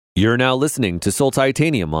You're now listening to Soul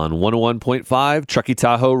Titanium on 101.5 Truckee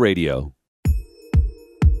Tahoe Radio.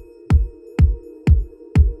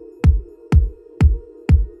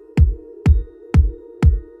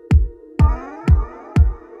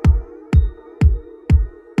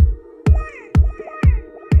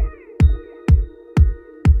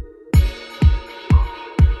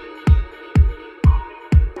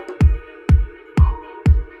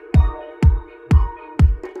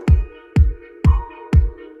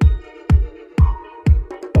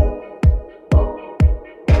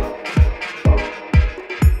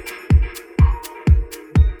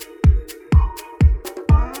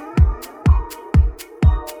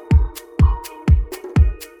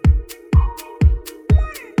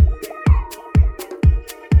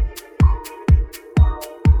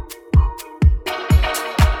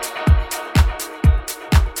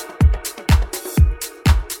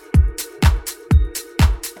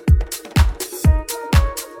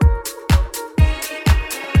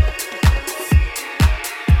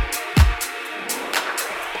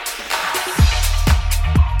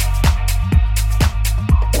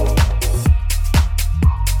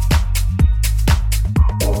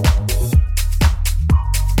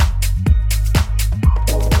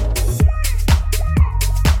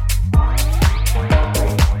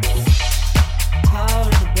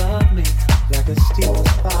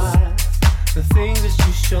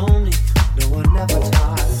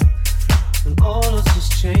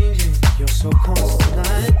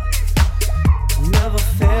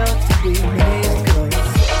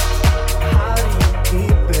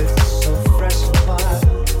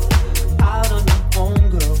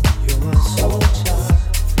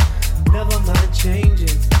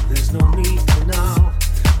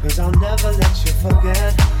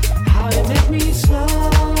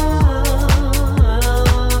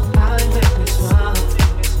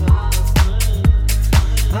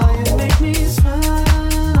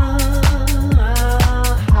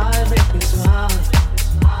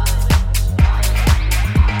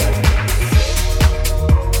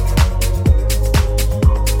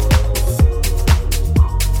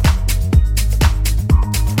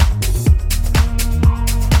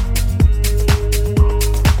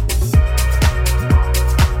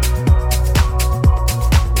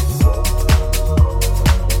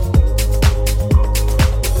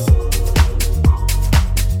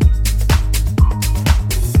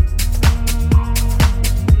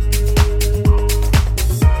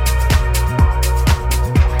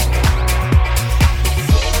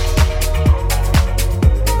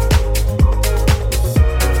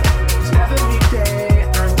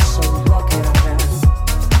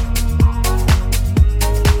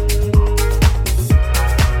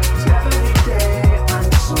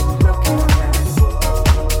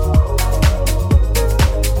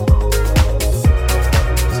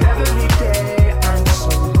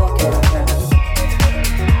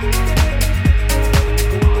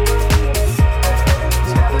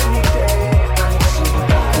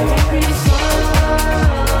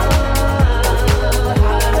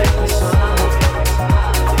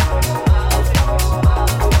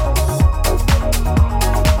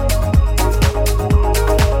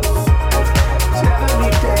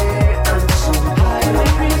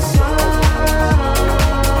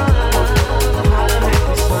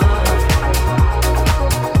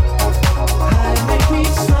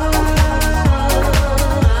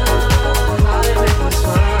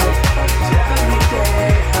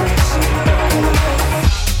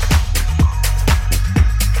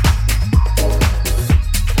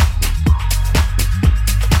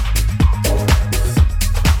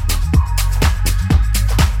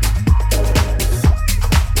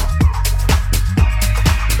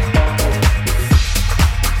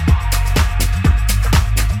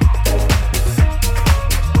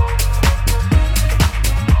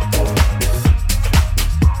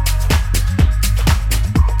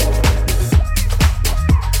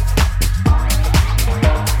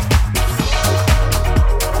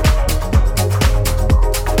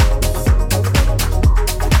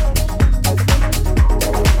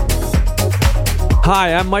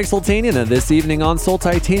 Hi, I'm Mike Sultanian, and this evening on Soul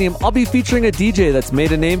Titanium, I'll be featuring a DJ that's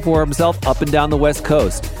made a name for himself up and down the West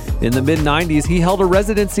Coast. In the mid-90s, he held a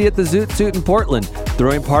residency at the Zoot Suit in Portland,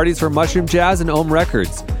 throwing parties for Mushroom Jazz and Ohm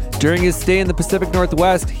Records. During his stay in the Pacific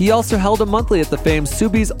Northwest, he also held a monthly at the famed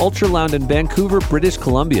Subies Ultra Lounge in Vancouver, British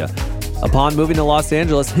Columbia. Upon moving to Los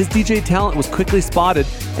Angeles, his DJ talent was quickly spotted,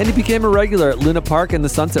 and he became a regular at Luna Park and the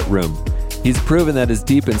Sunset Room. He's proven that his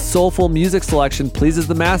deep and soulful music selection pleases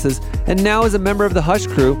the masses, and now as a member of the Hush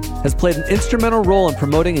Crew, has played an instrumental role in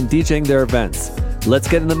promoting and DJing their events. Let's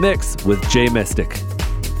get in the mix with Jay Mystic.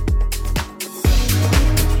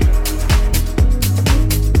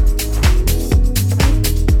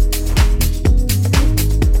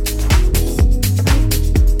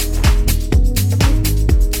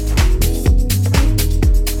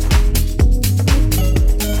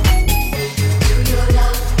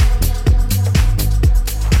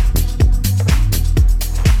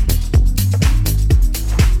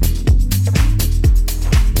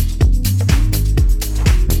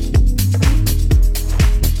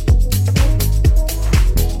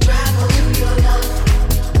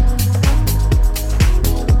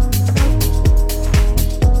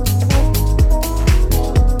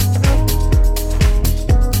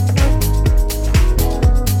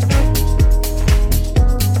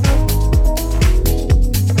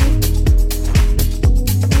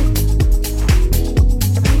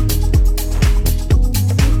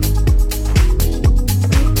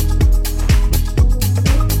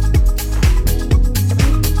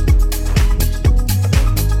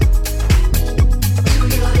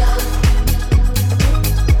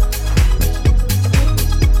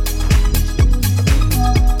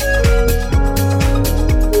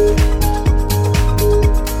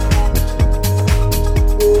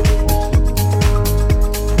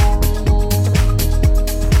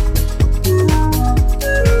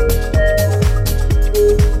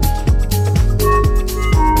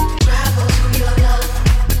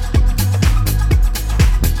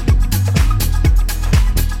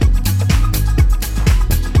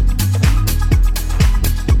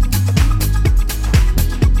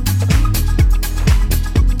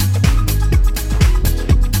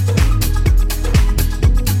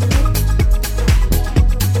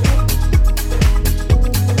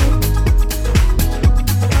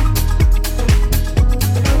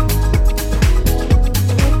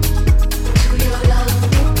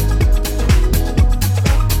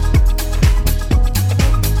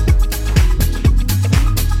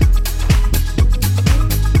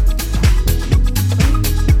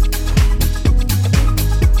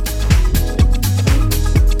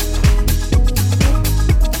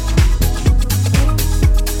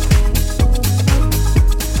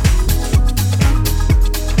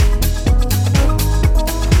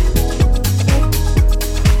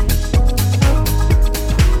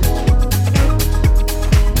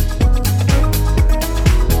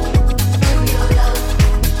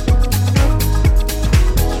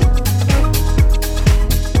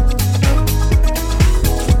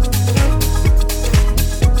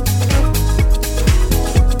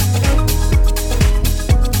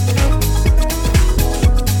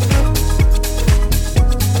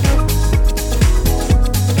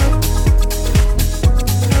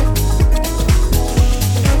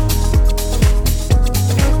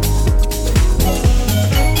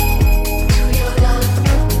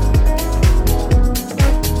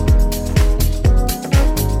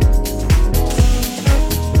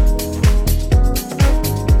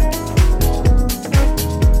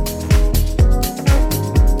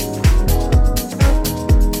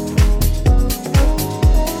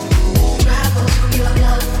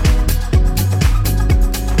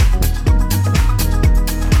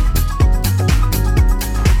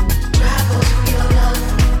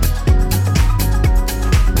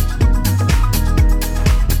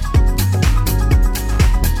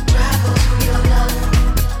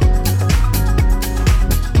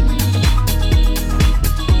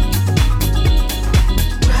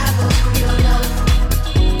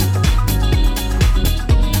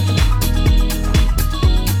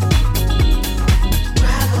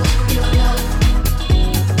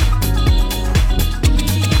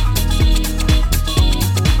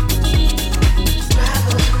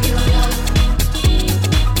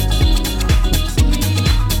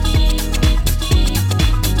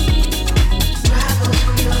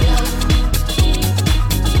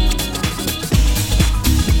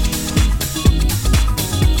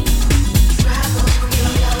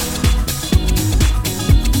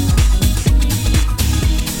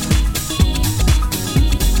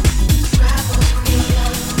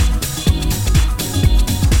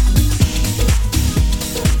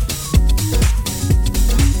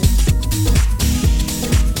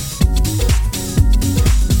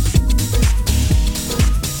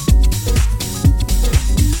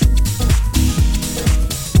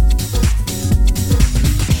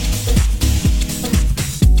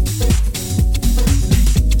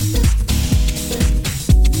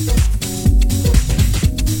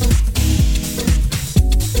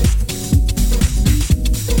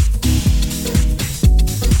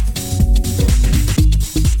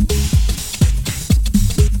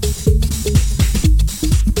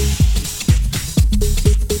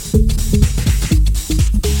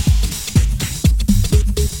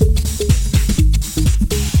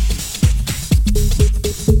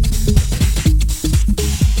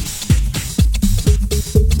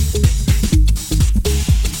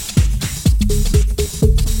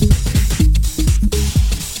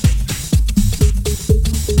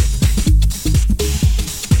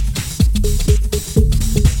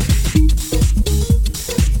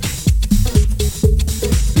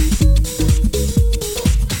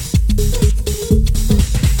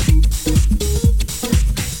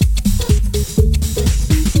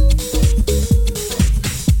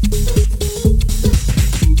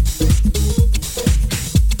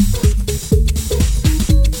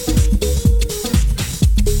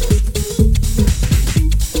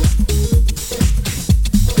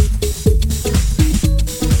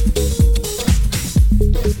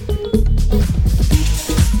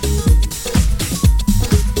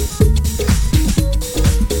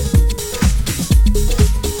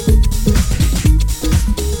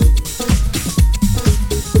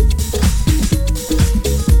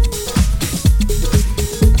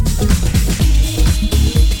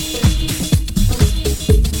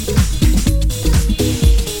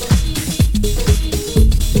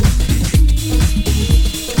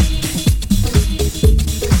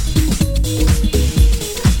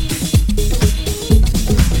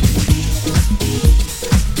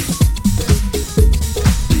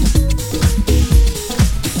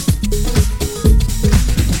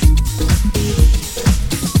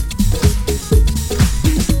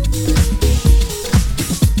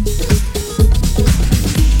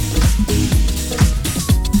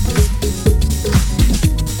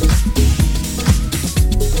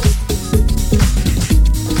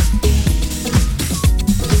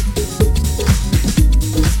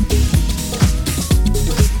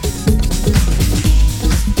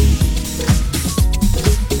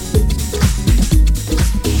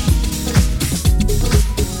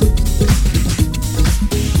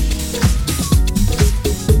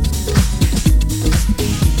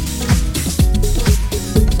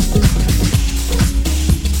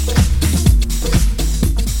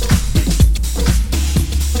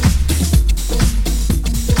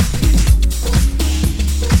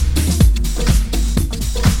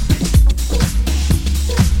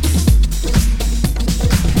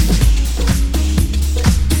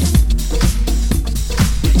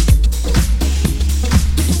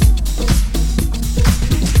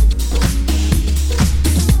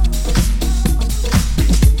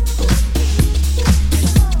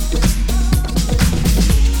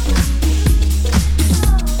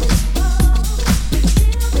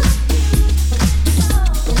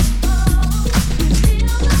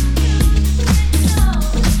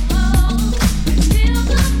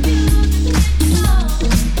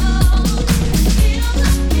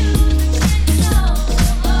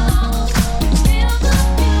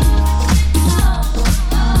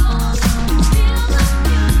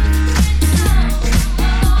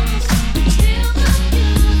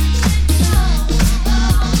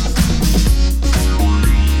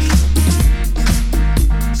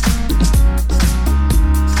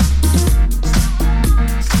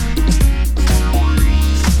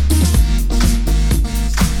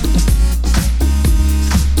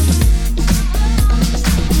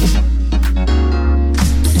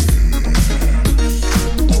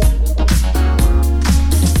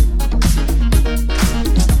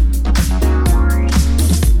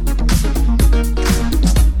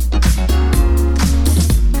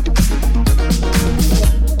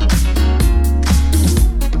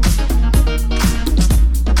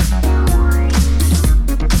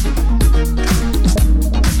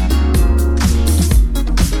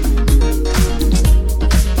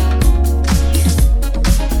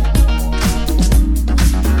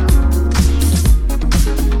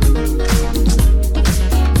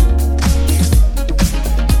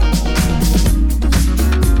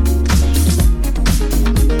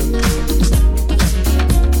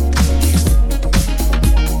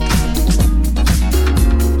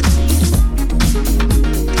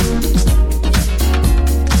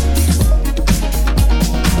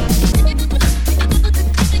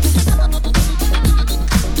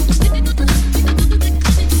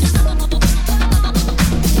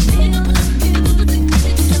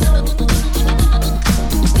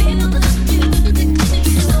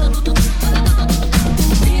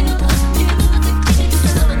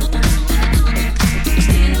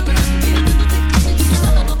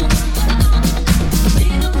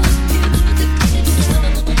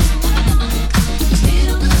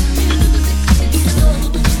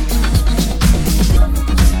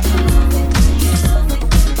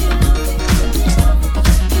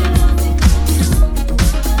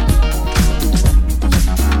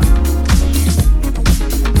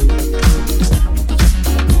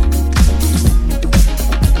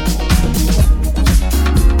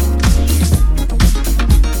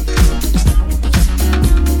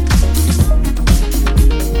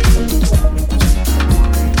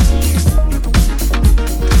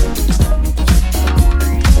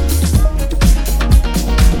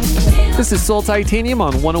 This is Soul Titanium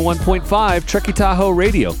on 101.5 Truckee Tahoe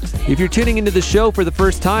Radio. If you're tuning into the show for the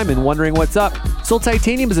first time and wondering what's up, Soul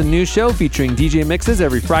Titanium is a new show featuring DJ mixes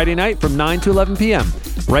every Friday night from 9 to 11 p.m.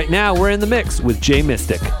 Right now, we're in the mix with Jay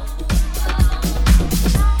Mystic. Down,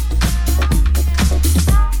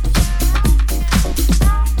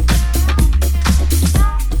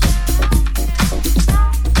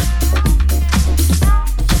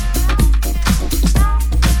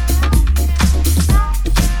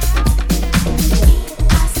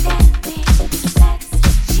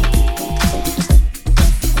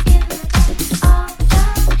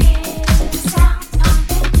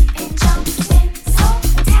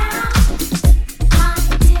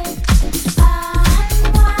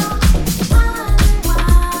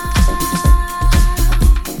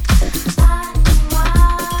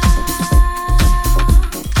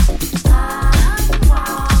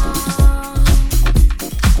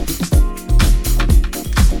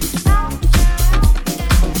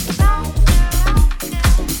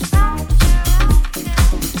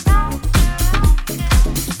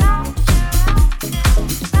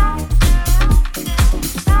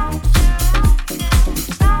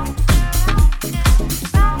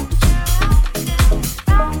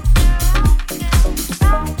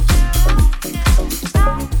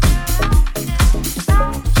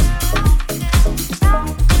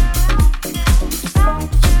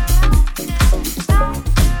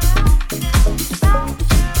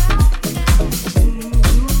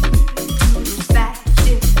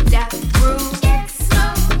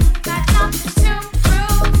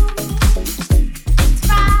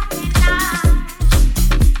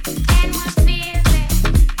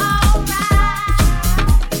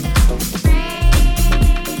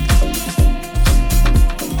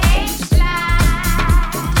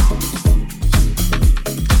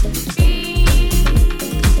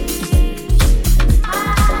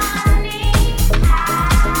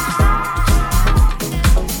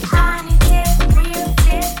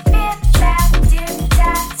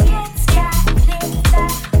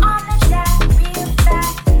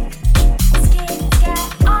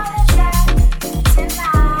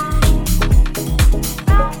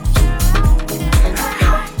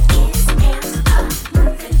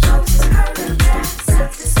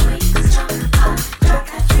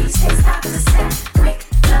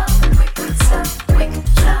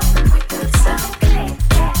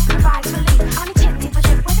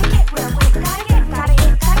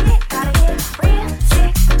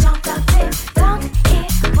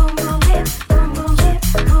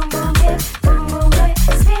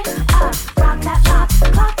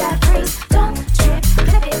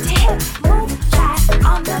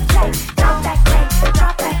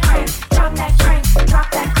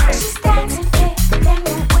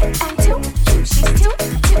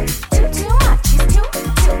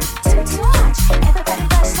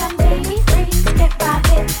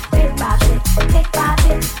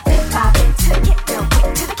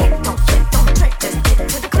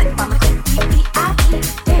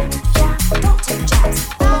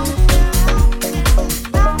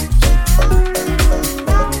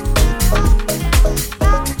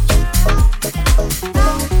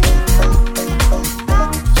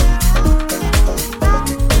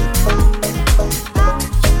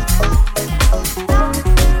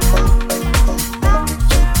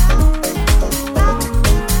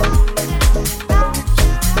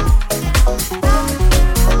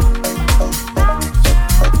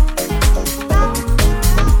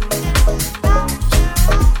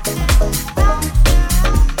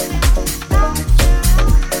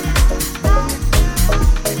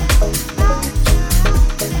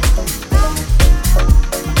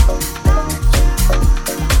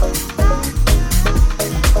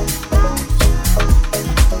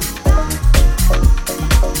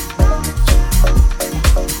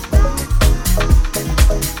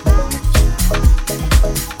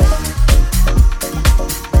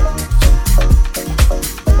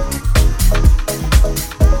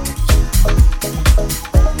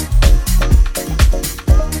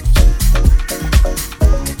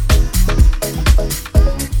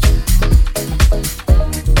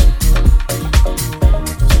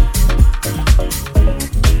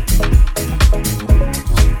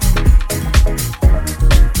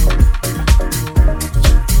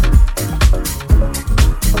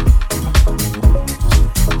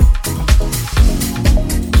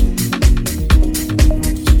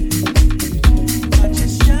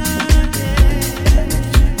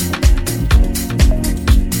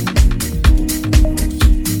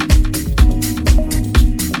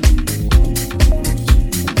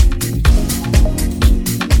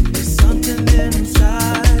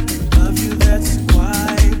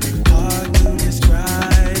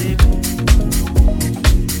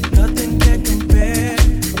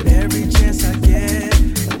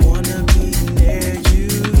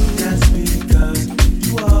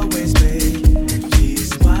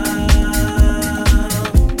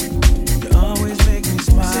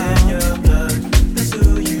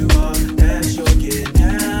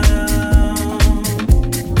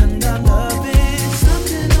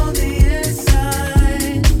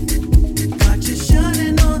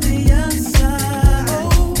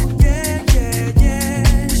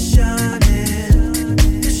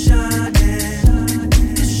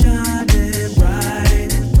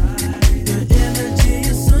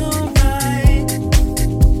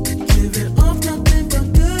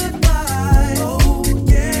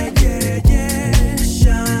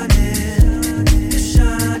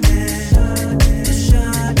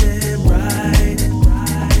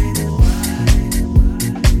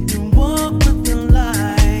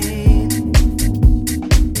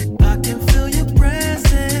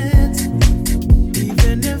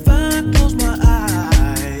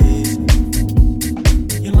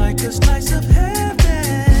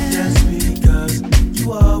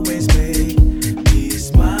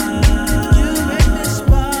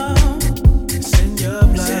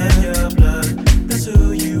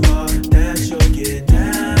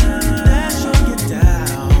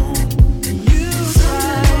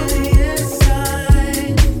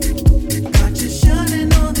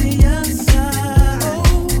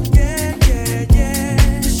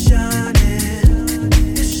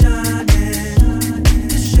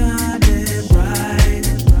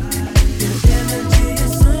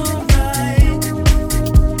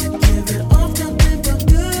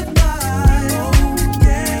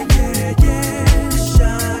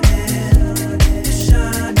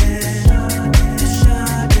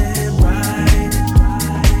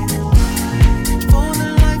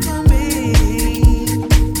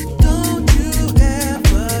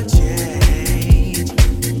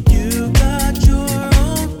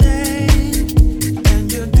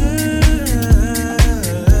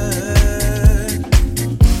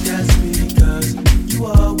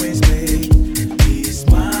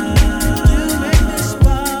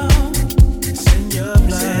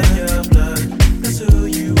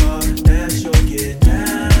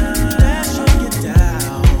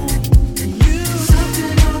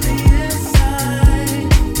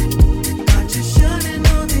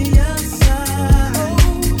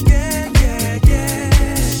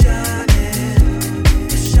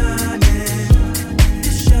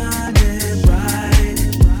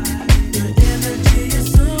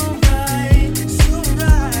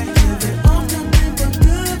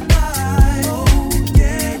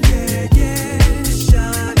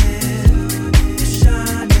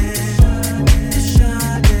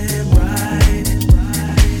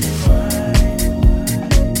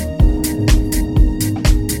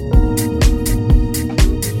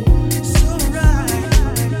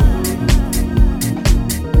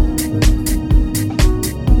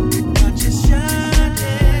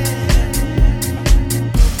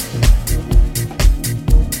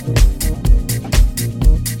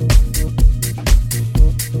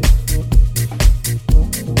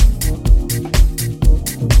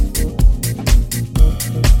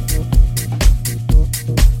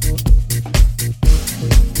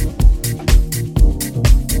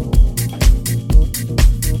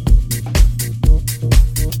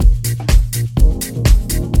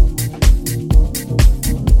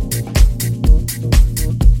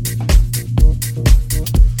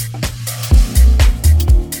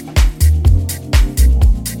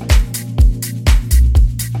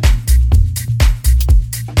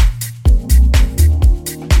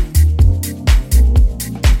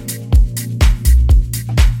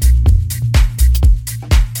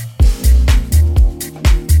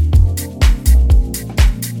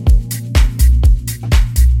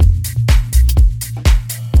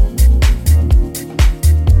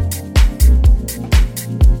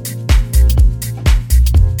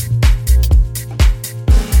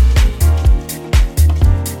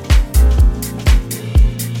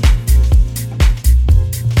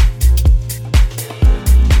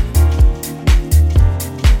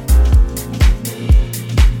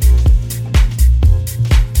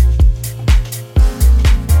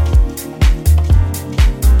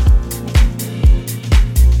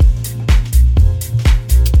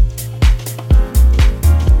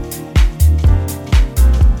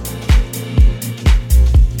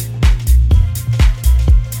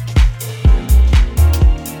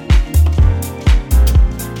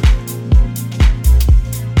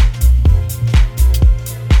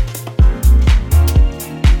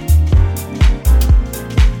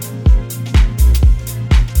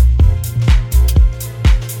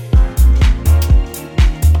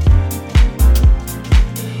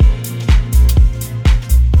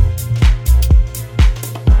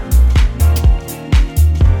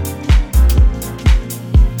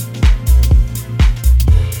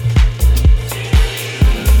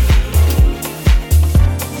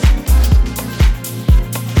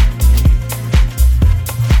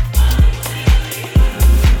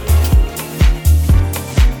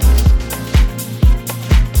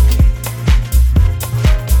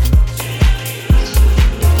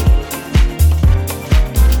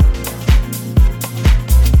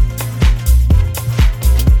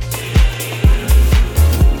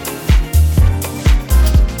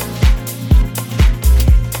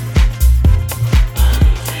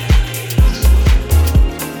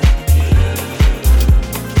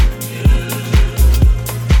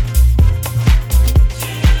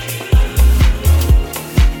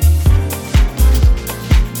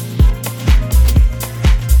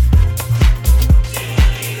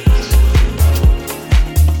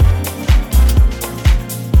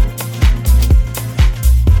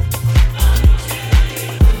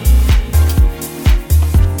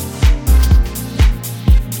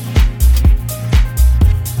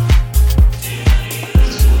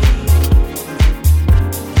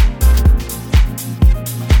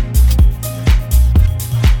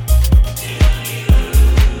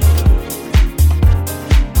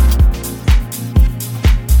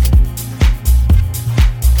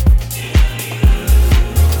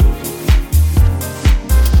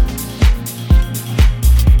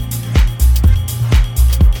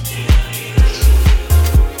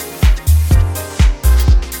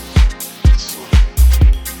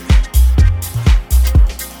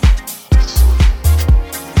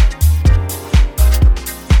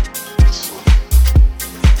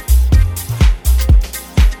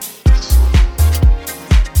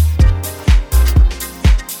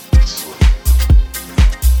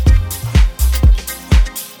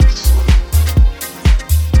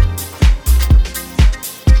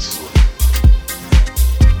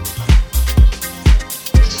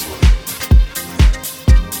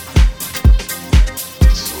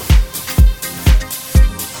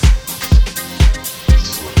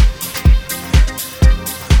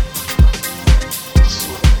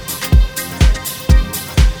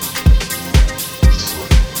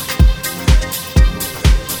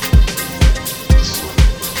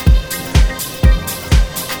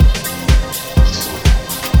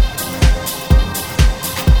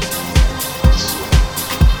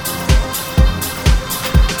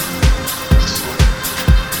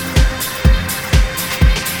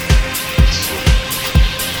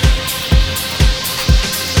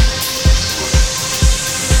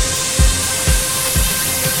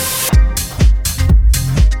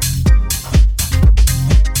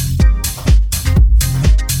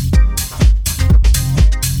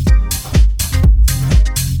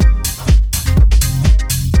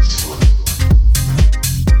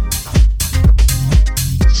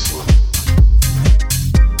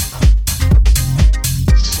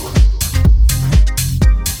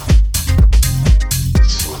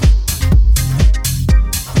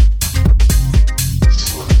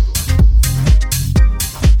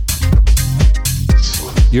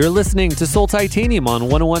 You're listening to Soul Titanium on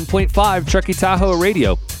 101.5 Truckee Tahoe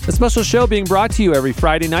Radio, a special show being brought to you every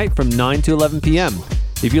Friday night from 9 to 11 p.m.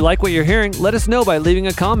 If you like what you're hearing, let us know by leaving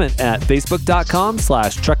a comment at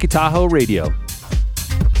facebook.com/Truckee Tahoe Radio.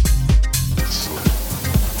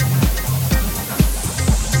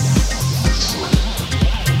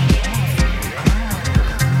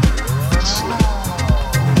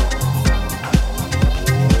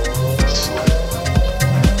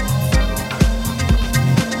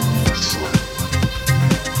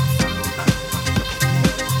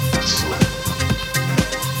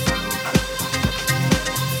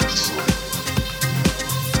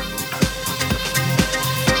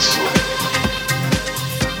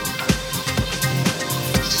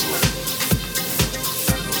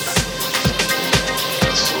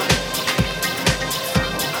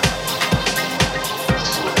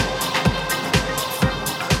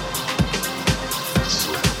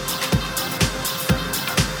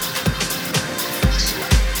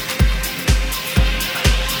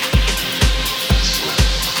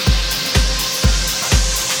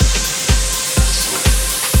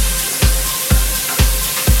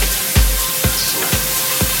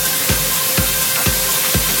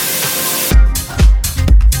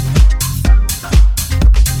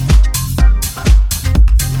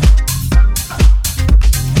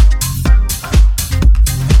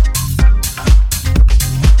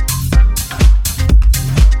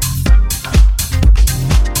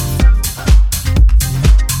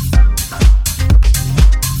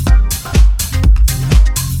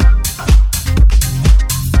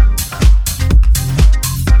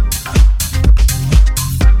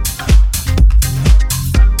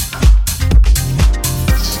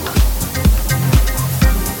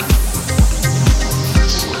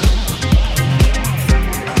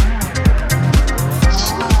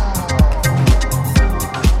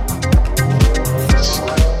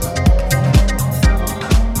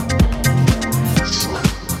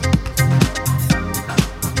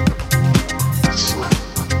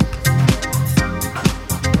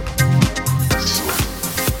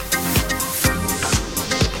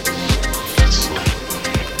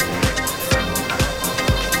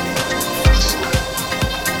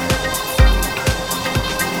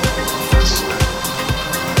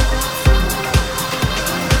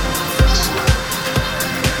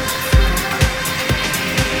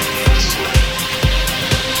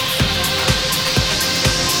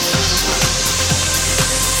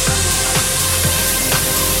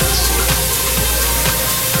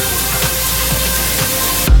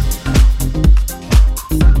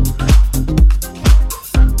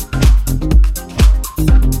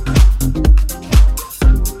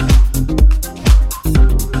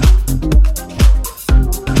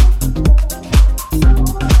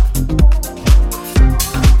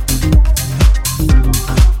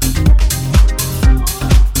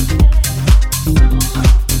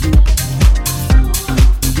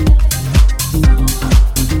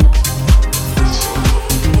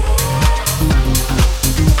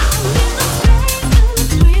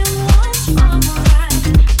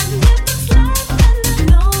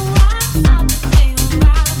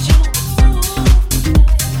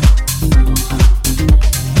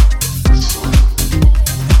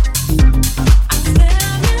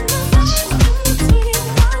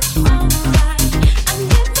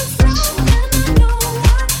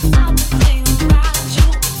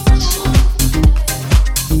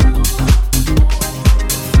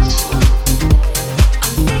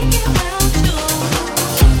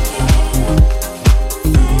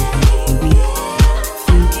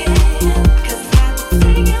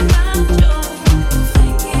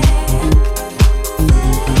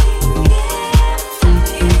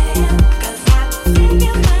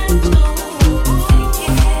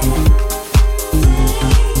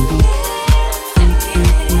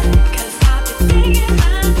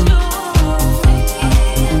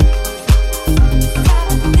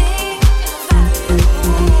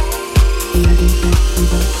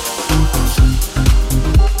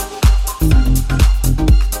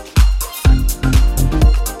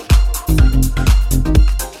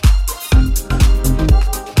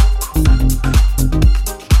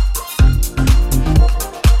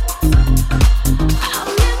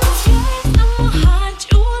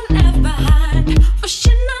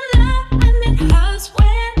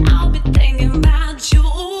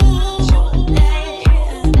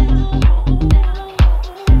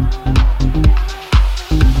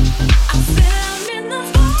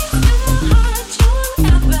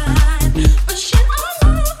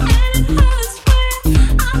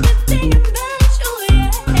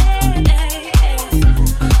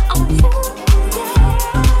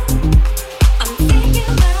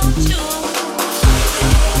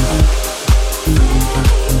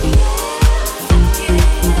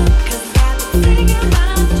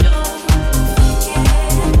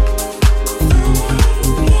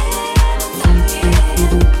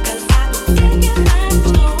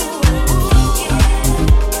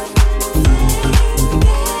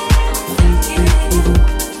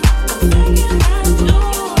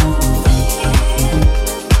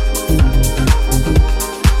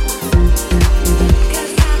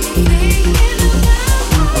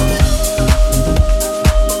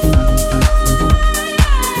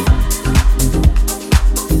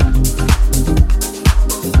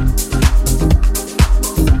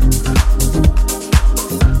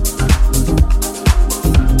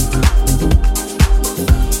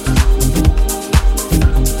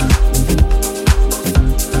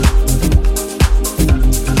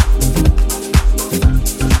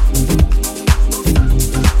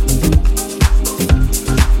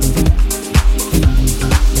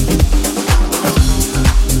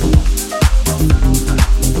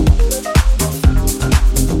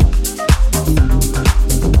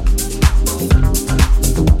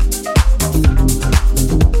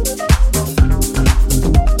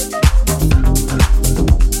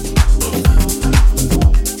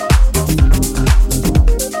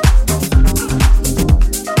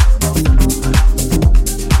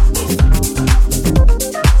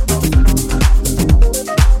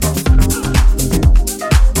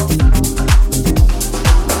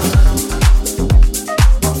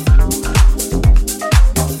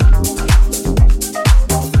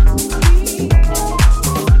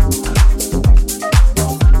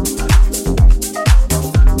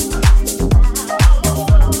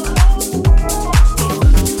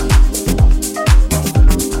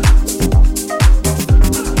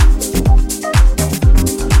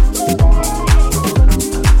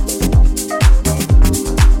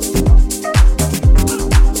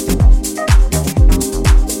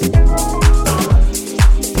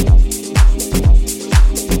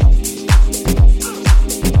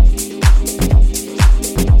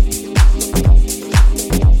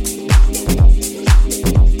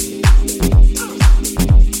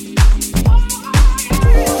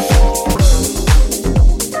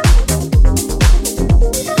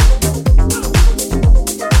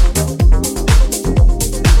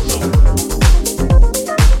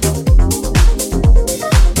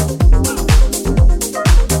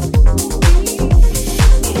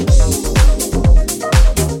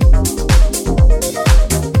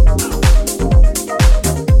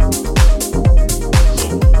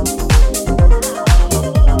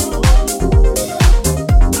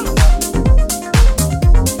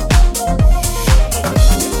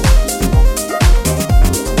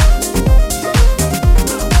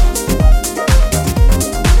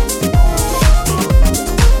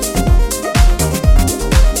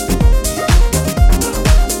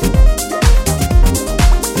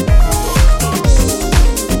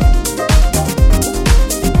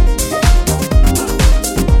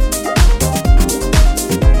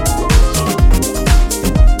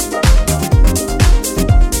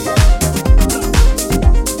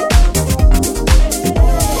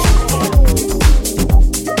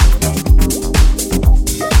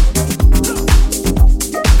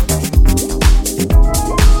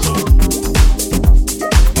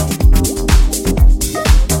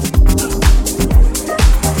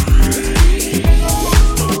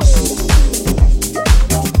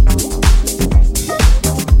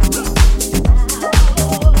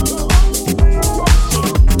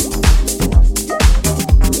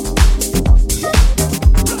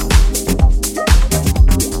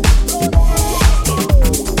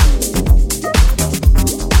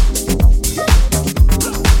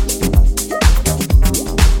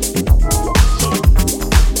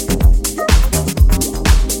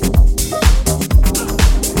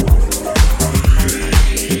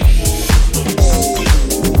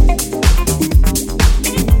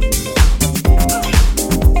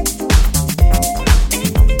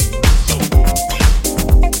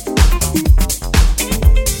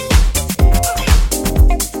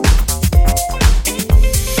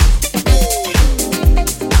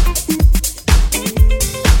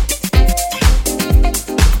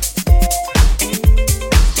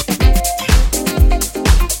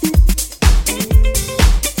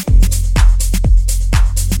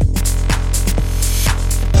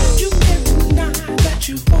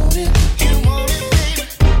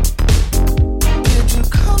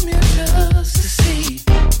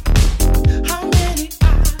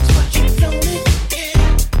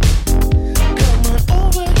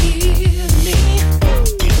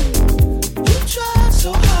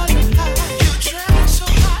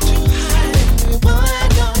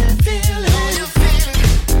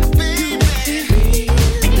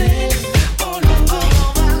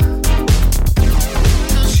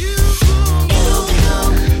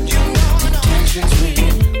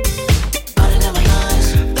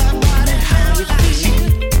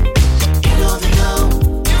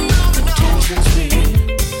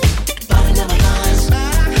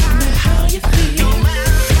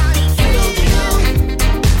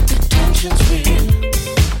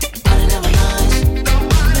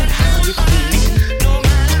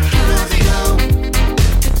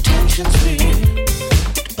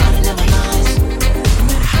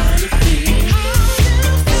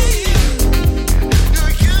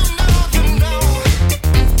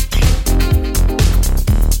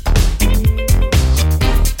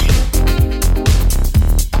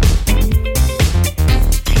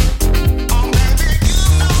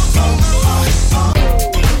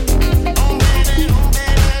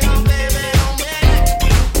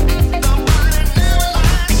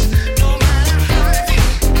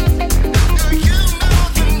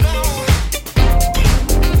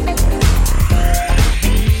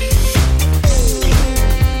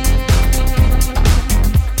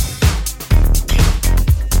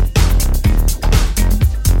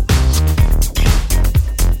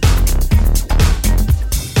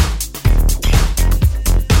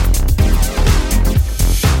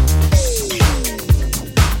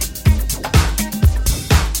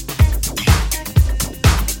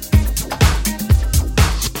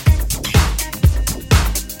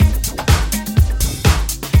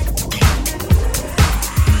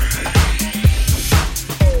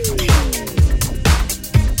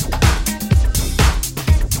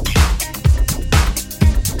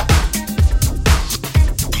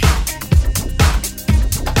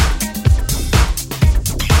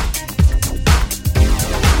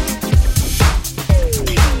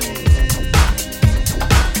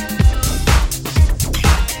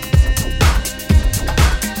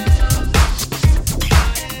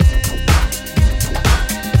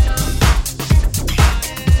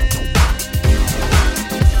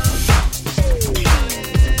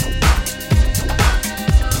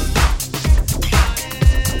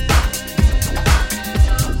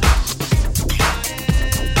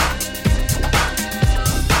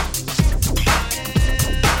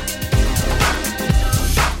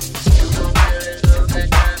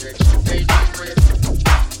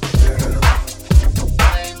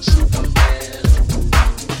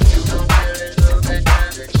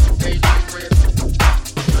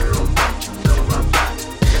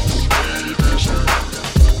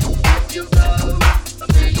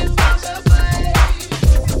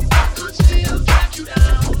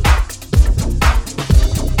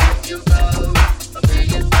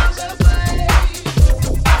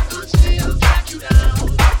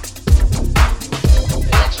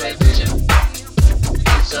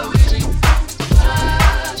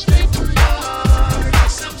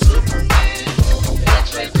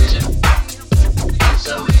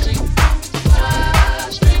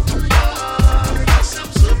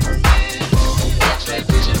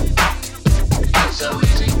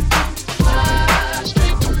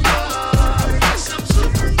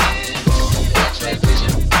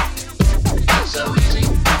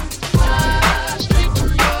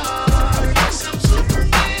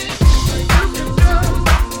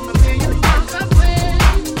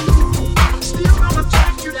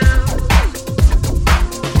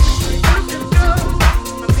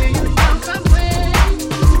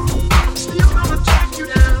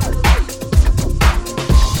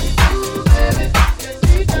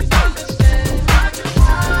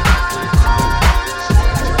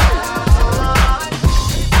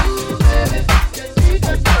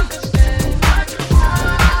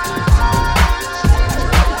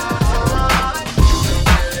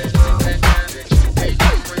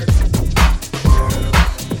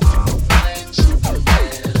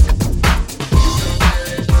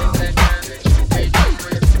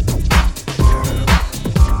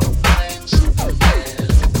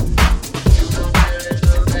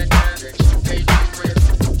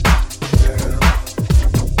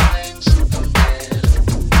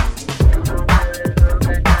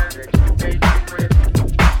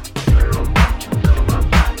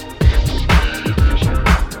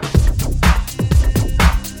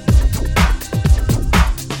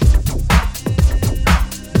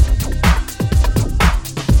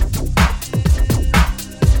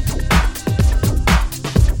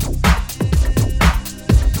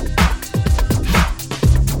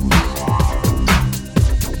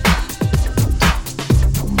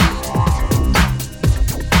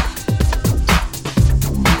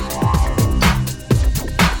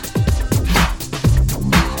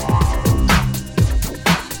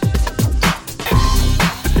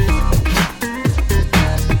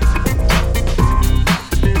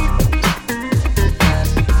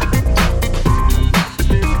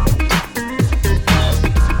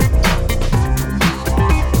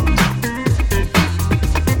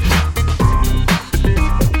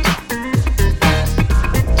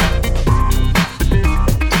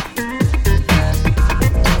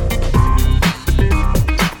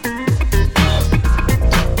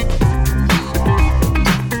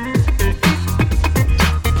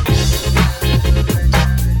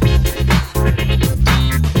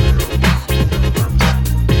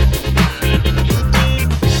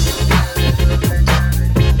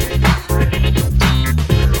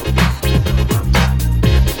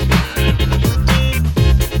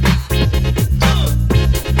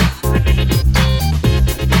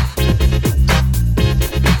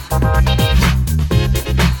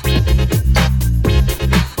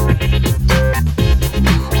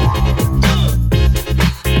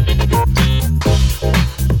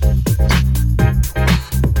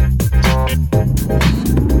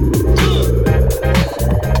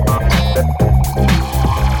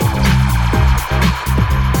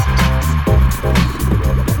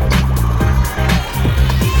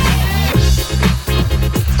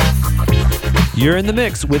 You're in the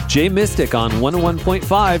mix with Jay Mystic on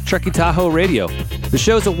 101.5 Truckee Tahoe Radio. The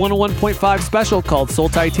show's a 101.5 special called Soul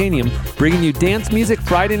Titanium, bringing you dance music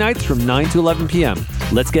Friday nights from 9 to 11 p.m.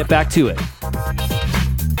 Let's get back to it.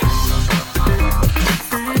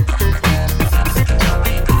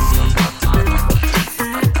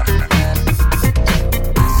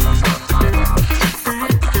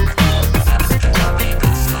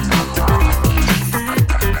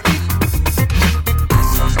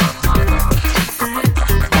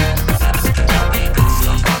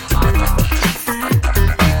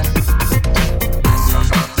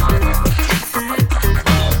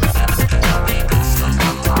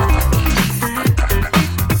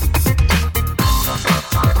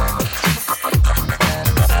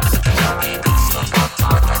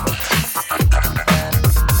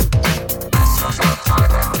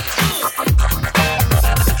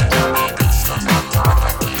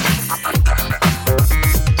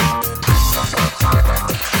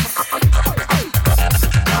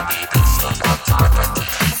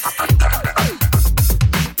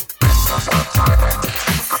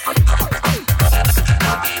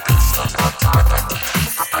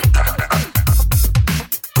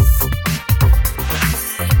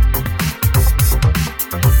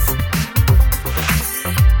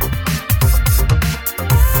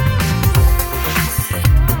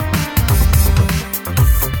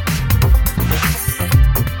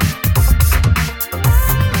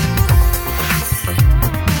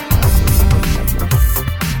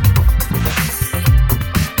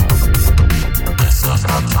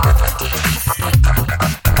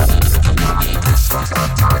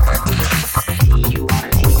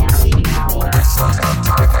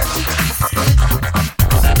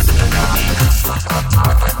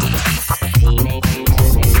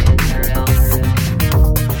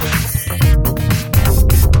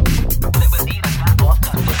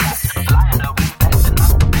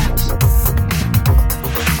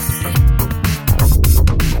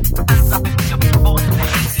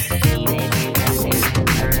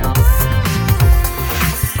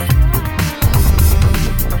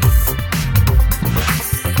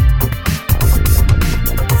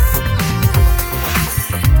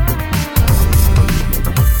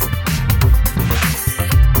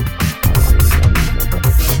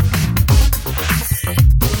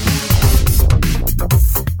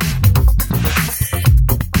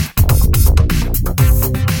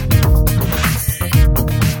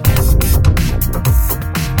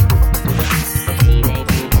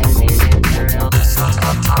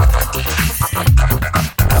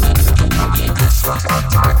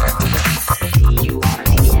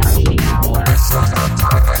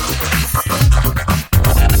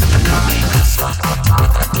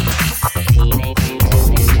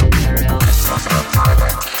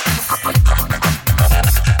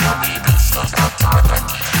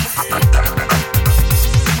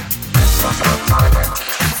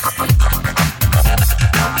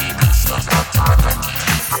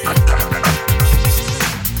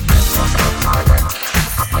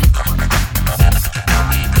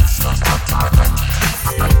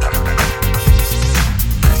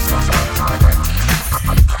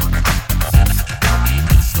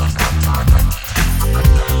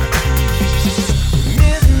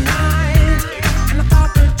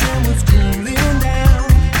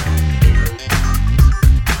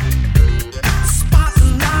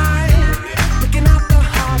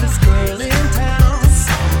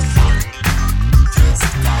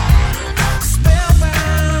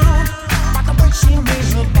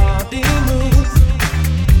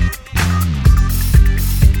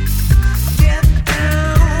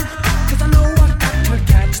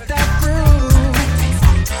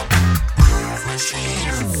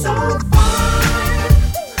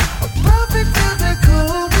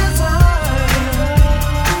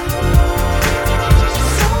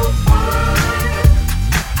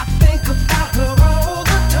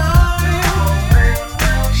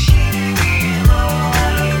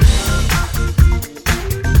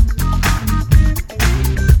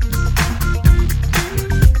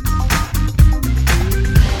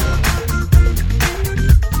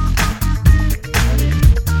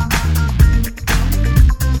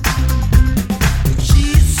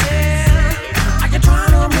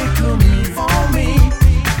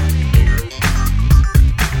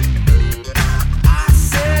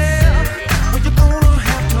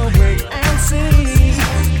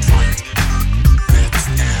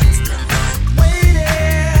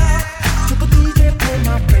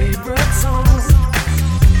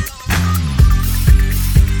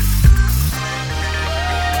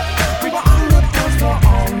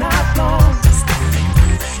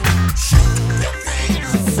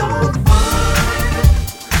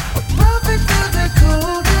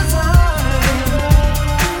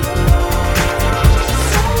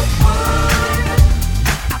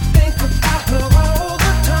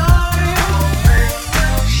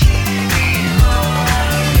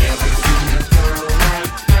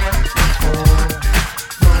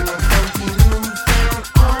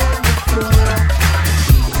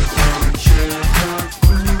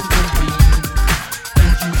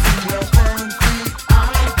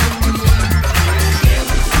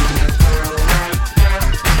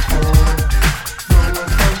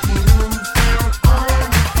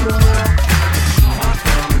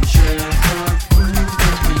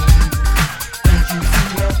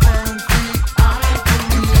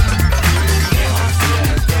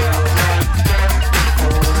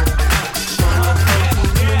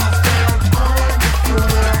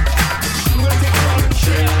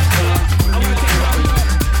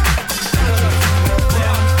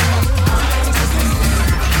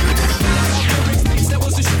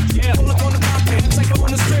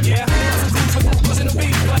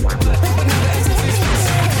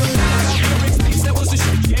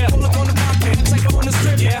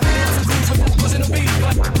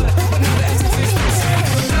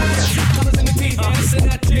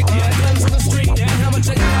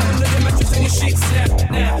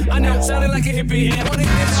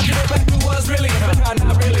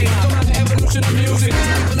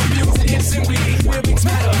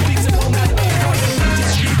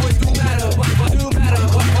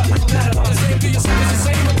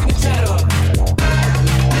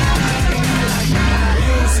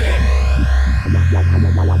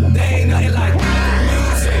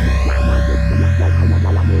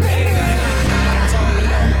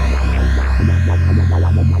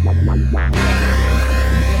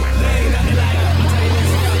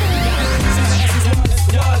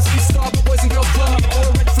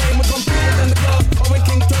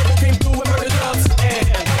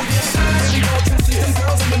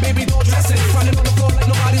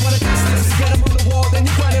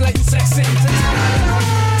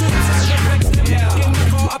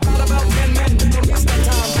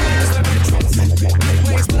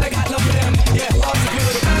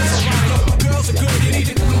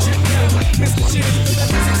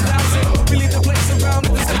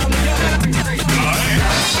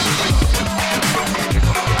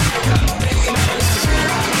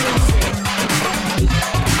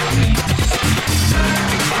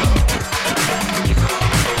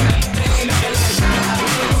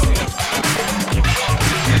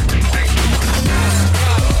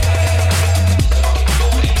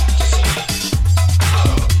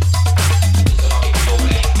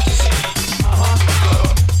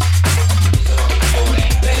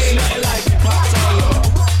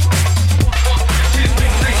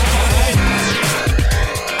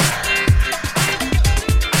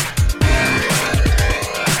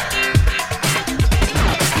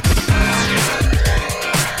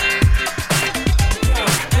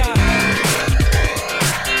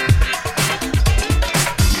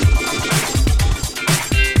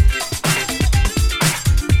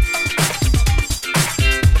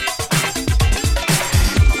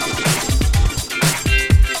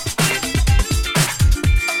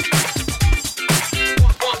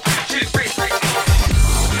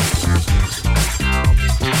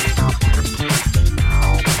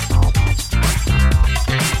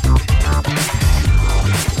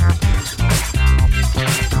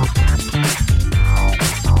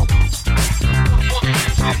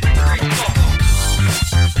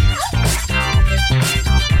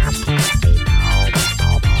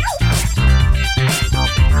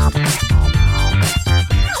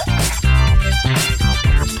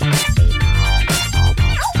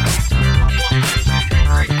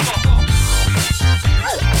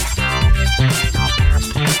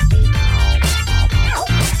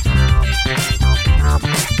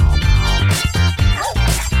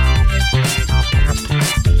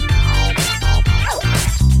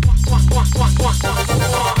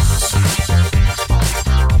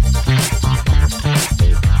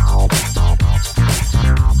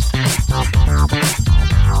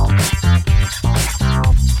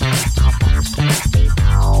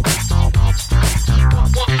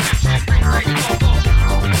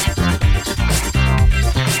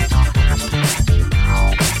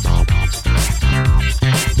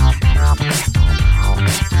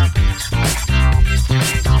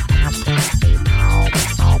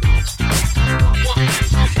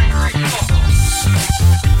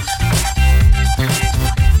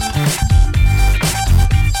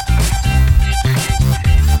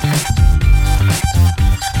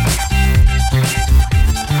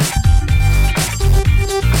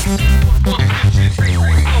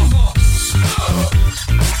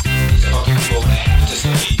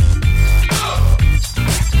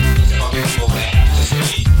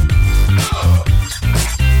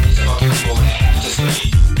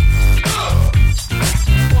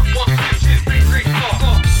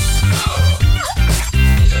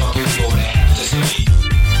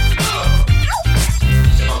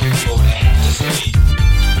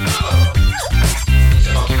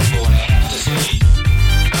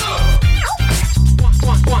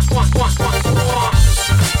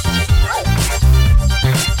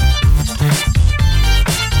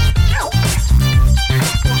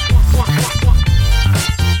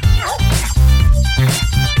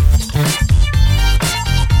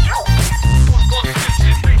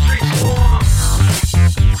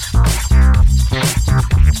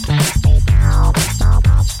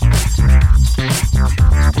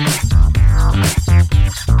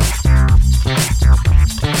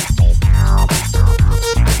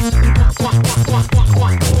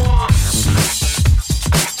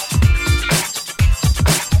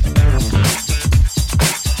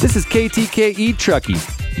 This is KTKE Truckee.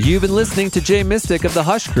 You've been listening to Jay Mystic of the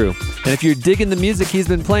Hush Crew. And if you're digging the music he's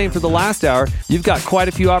been playing for the last hour, you've got quite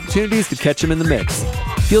a few opportunities to catch him in the mix.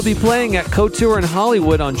 He'll be playing at Couture in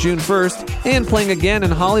Hollywood on June 1st and playing again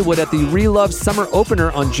in Hollywood at the Relove Summer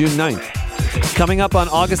Opener on June 9th. Coming up on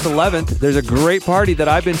August 11th, there's a great party that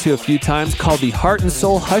I've been to a few times called the Heart and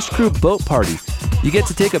Soul Hush Crew Boat Party. You get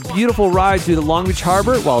to take a beautiful ride through the Long Beach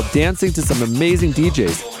Harbor while dancing to some amazing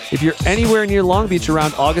DJs. If you're anywhere near Long Beach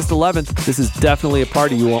around August 11th, this is definitely a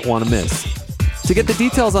party you won't want to miss. To get the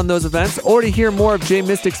details on those events or to hear more of Jay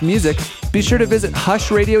Mystic's music, be sure to visit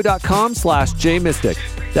hushradio.com/jmystic.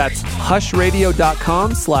 That's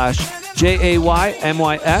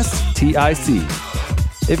hushradio.com/JAYMYSTIC.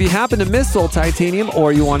 If you happen to miss Soul Titanium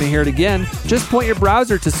or you want to hear it again, just point your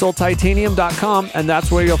browser to soultitanium.com and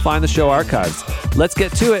that's where you'll find the show archives. Let's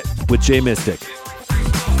get to it with Jay Mystic.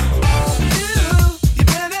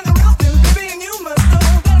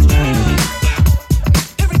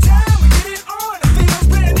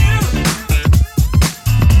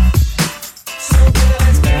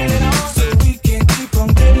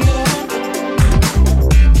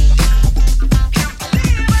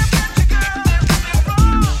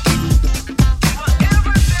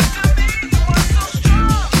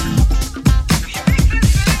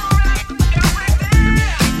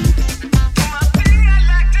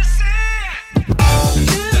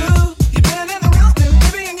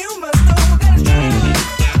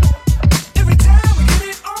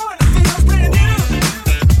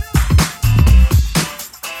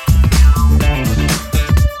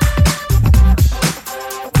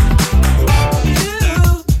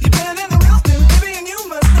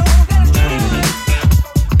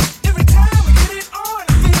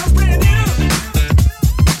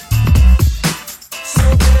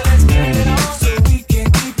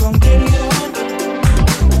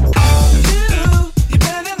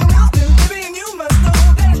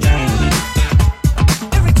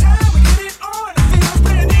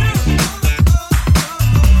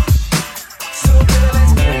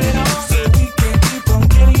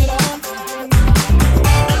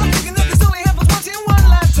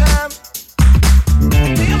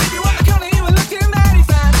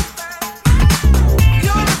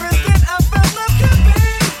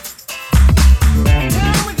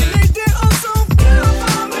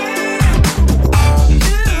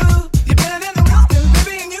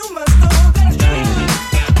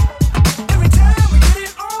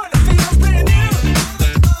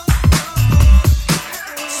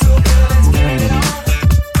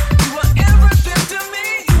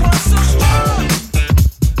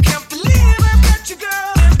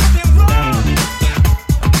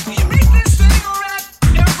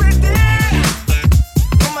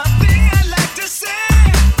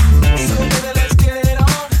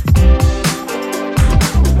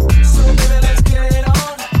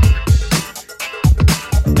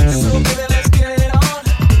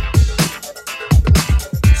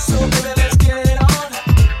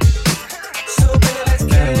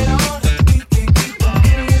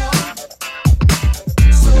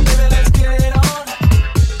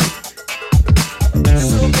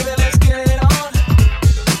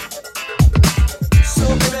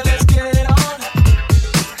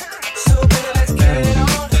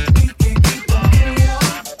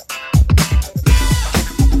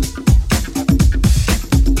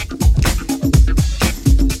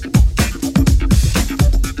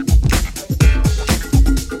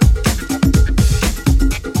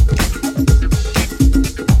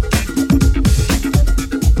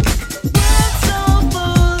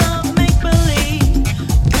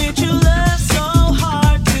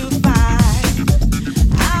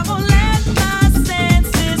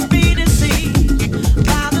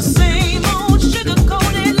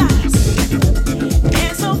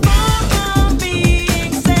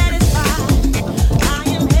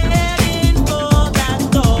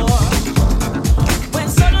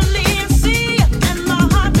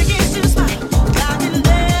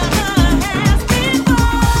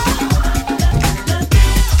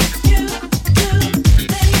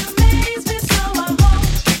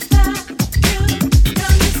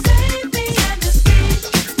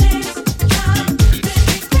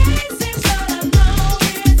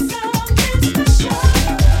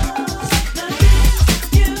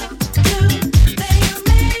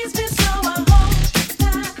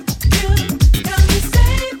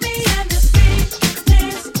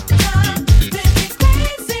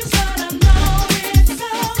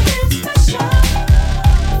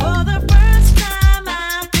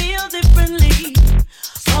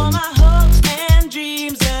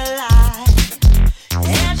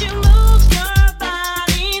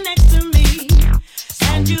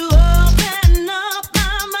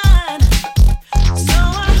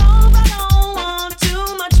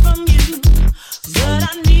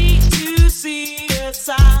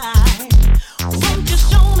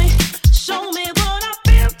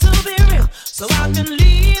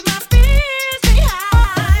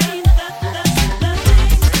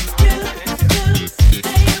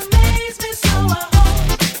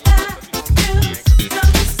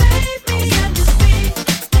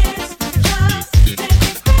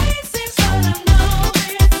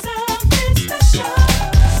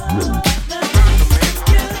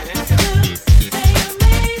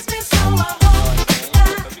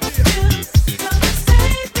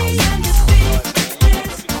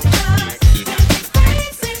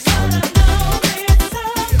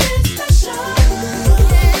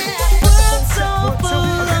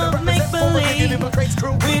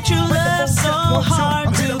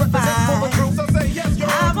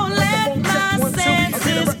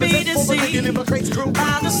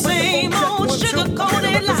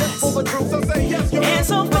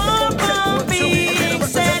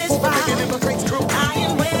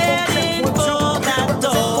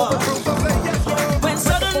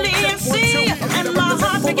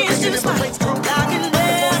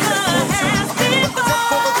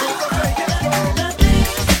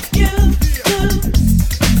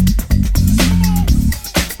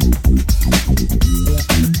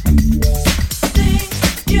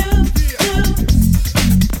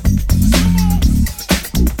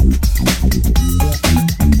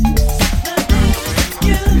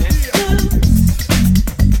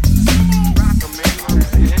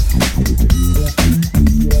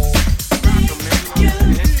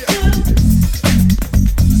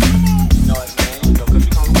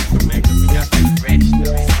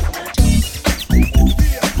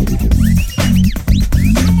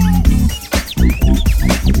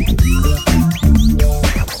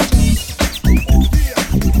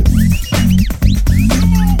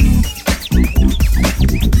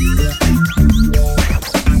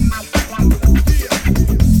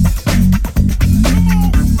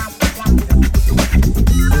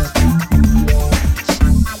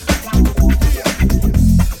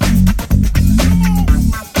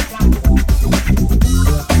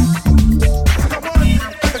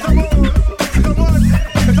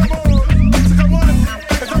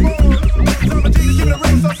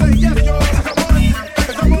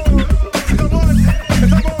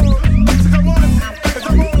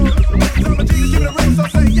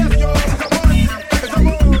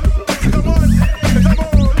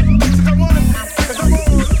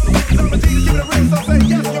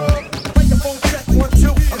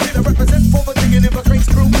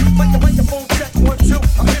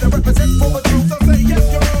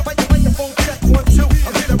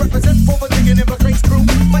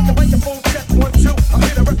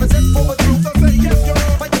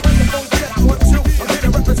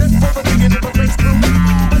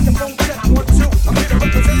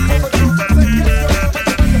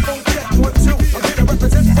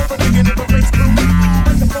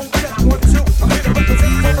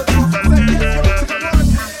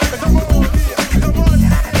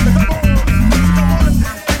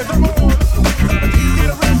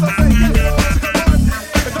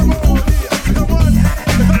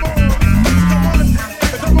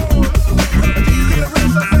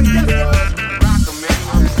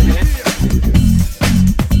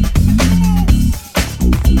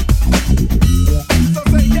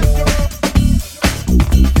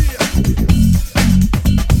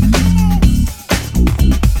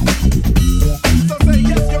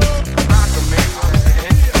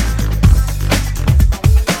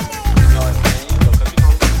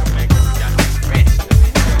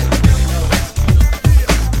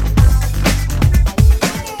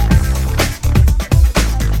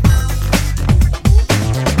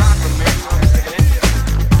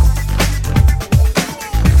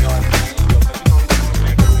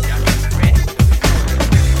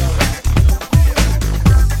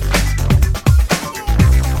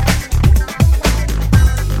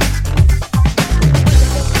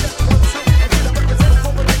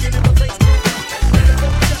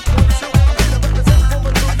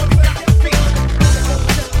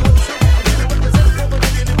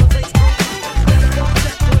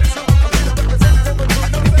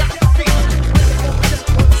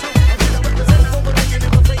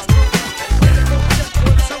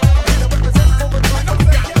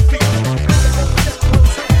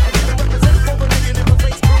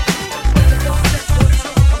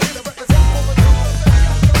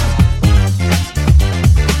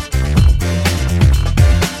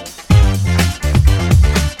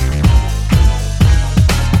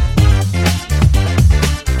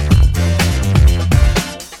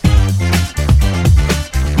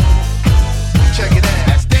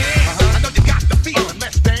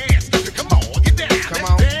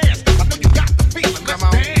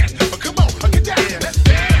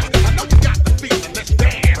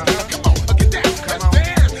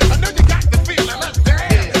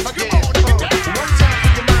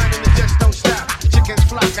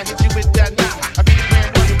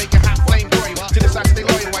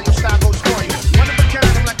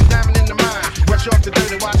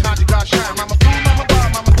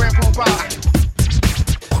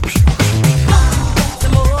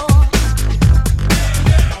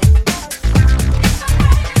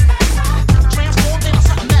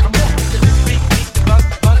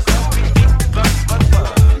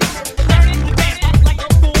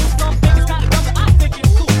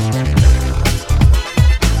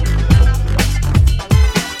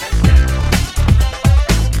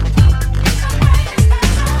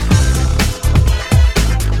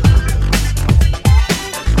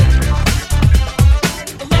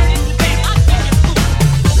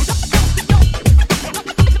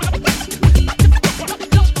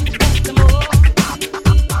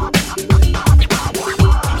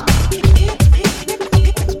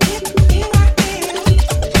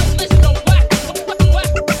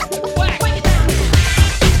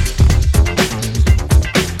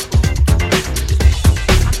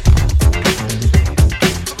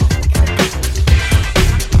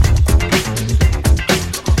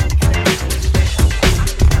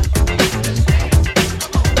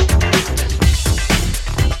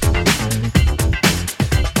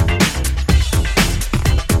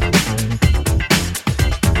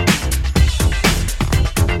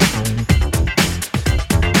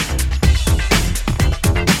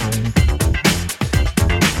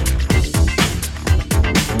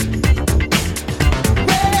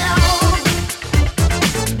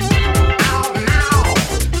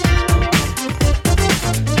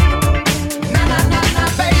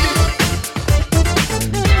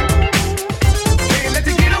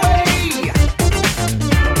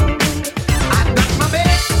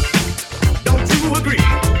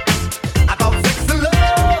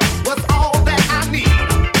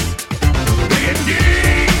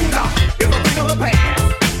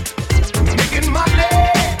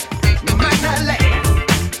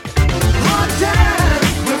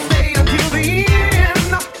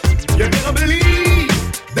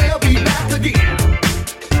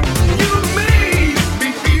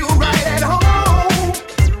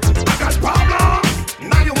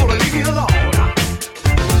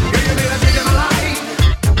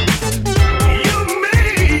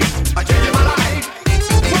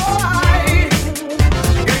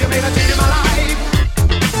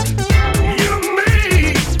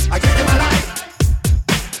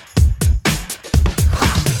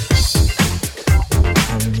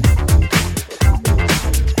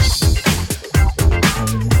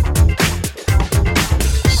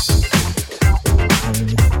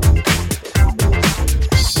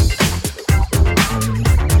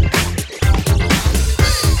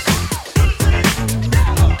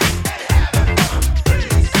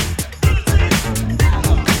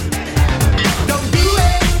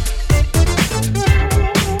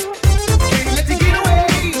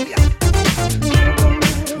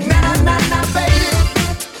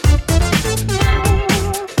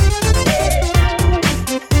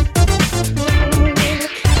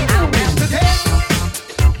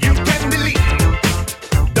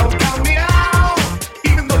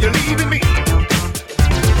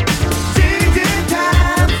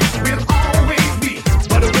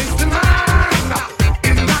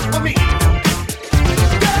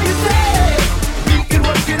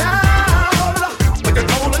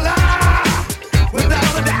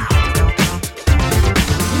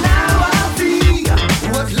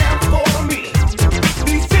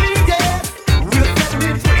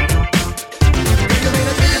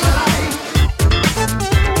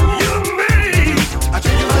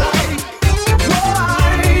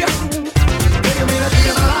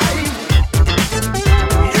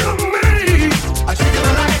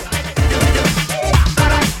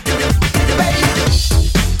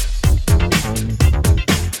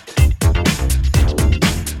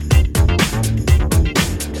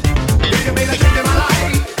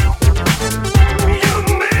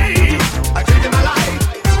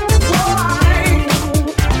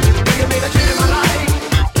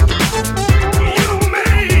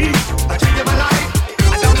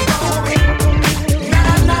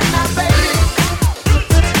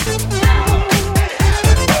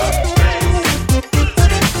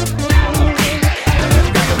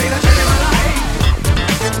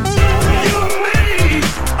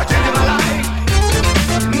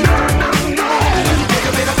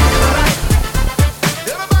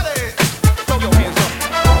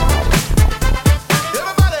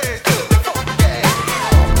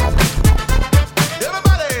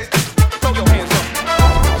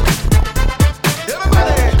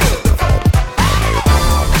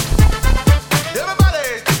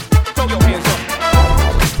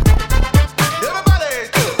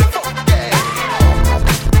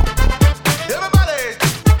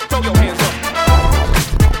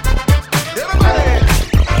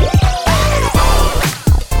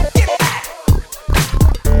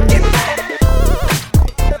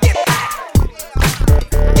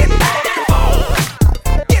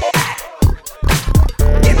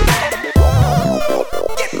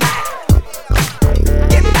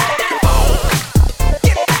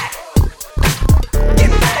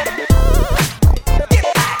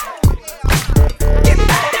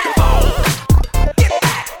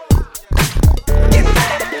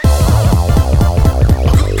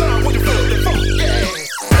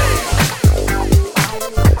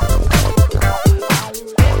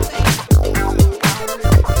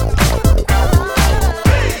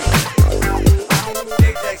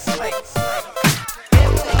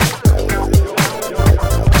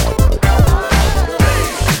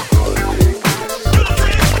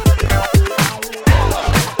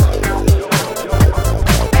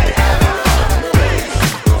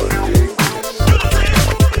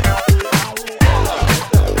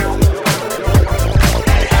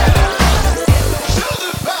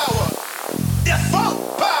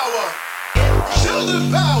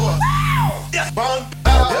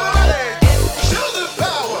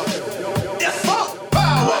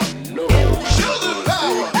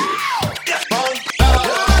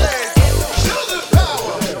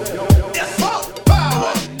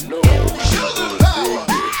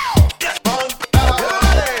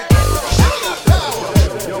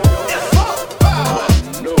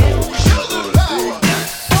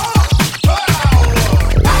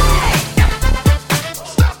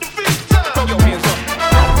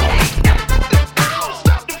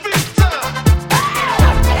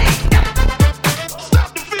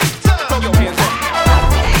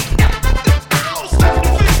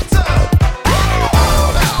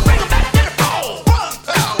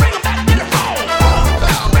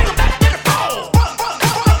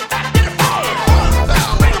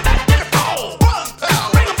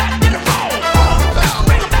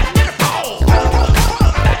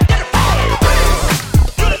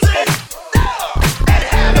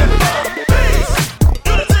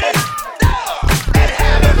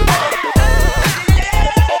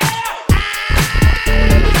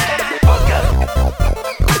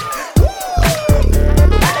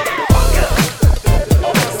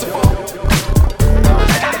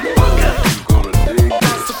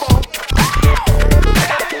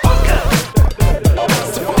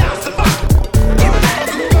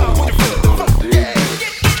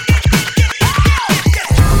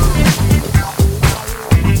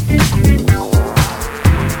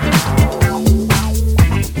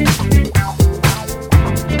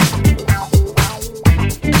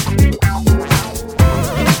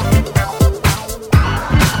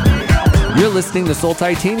 listening to Soul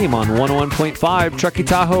Titanium on 101.5 Truckee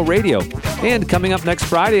Tahoe Radio. And coming up next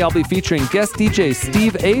Friday, I'll be featuring guest DJ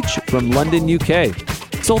Steve H. from London, UK.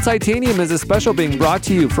 Soul Titanium is a special being brought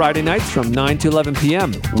to you Friday nights from 9 to 11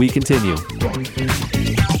 p.m. We continue.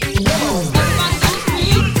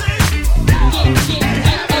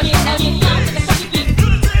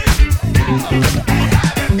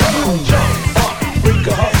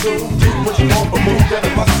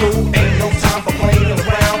 Ain't no time for playing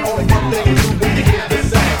around. Only one thing to do when you hear this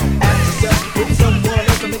sound. Ask yourself with someone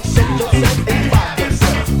else and accept yourself and find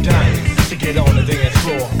yourself. Time to get on the dance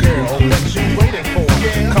floor, girl. What you waiting for?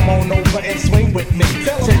 Come on over and swing with me.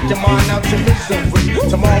 Take your mind out your misery.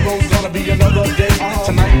 Tomorrow's gonna be another day.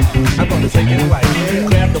 Tonight I'm gonna take it right.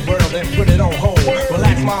 Grab the world and put it on hold.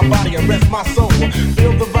 Relax my body and rest my soul.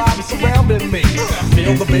 Feel the vibe surrounding me.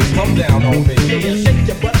 Feel the bass come down on me. Yeah, shake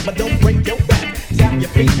your butt, but don't break your back. Tap your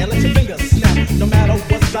feet and let your fingers snap. No matter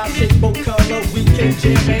what size, shape, or color, we can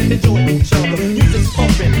jam and enjoy each other. Music's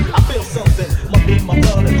pumping, I feel something. Must be my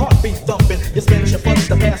blood and heartbeat thumping. You spend your funds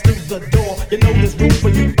to pass through the door. You know there's room for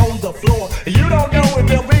you on the floor. You don't know if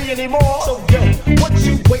there'll be any more. So yo, what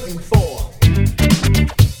you waiting for?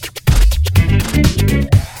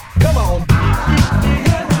 Come on.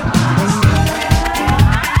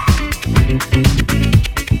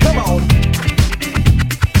 Come on.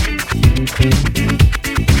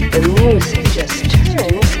 The music just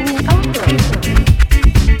turns me on.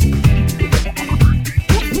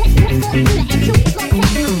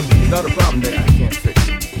 Not a problem that I can't fix,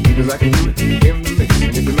 because I can do it in the mix.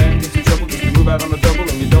 And if the man gets in trouble, just move out on the double,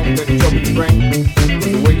 and you don't let the trouble you bring. The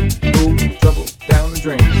way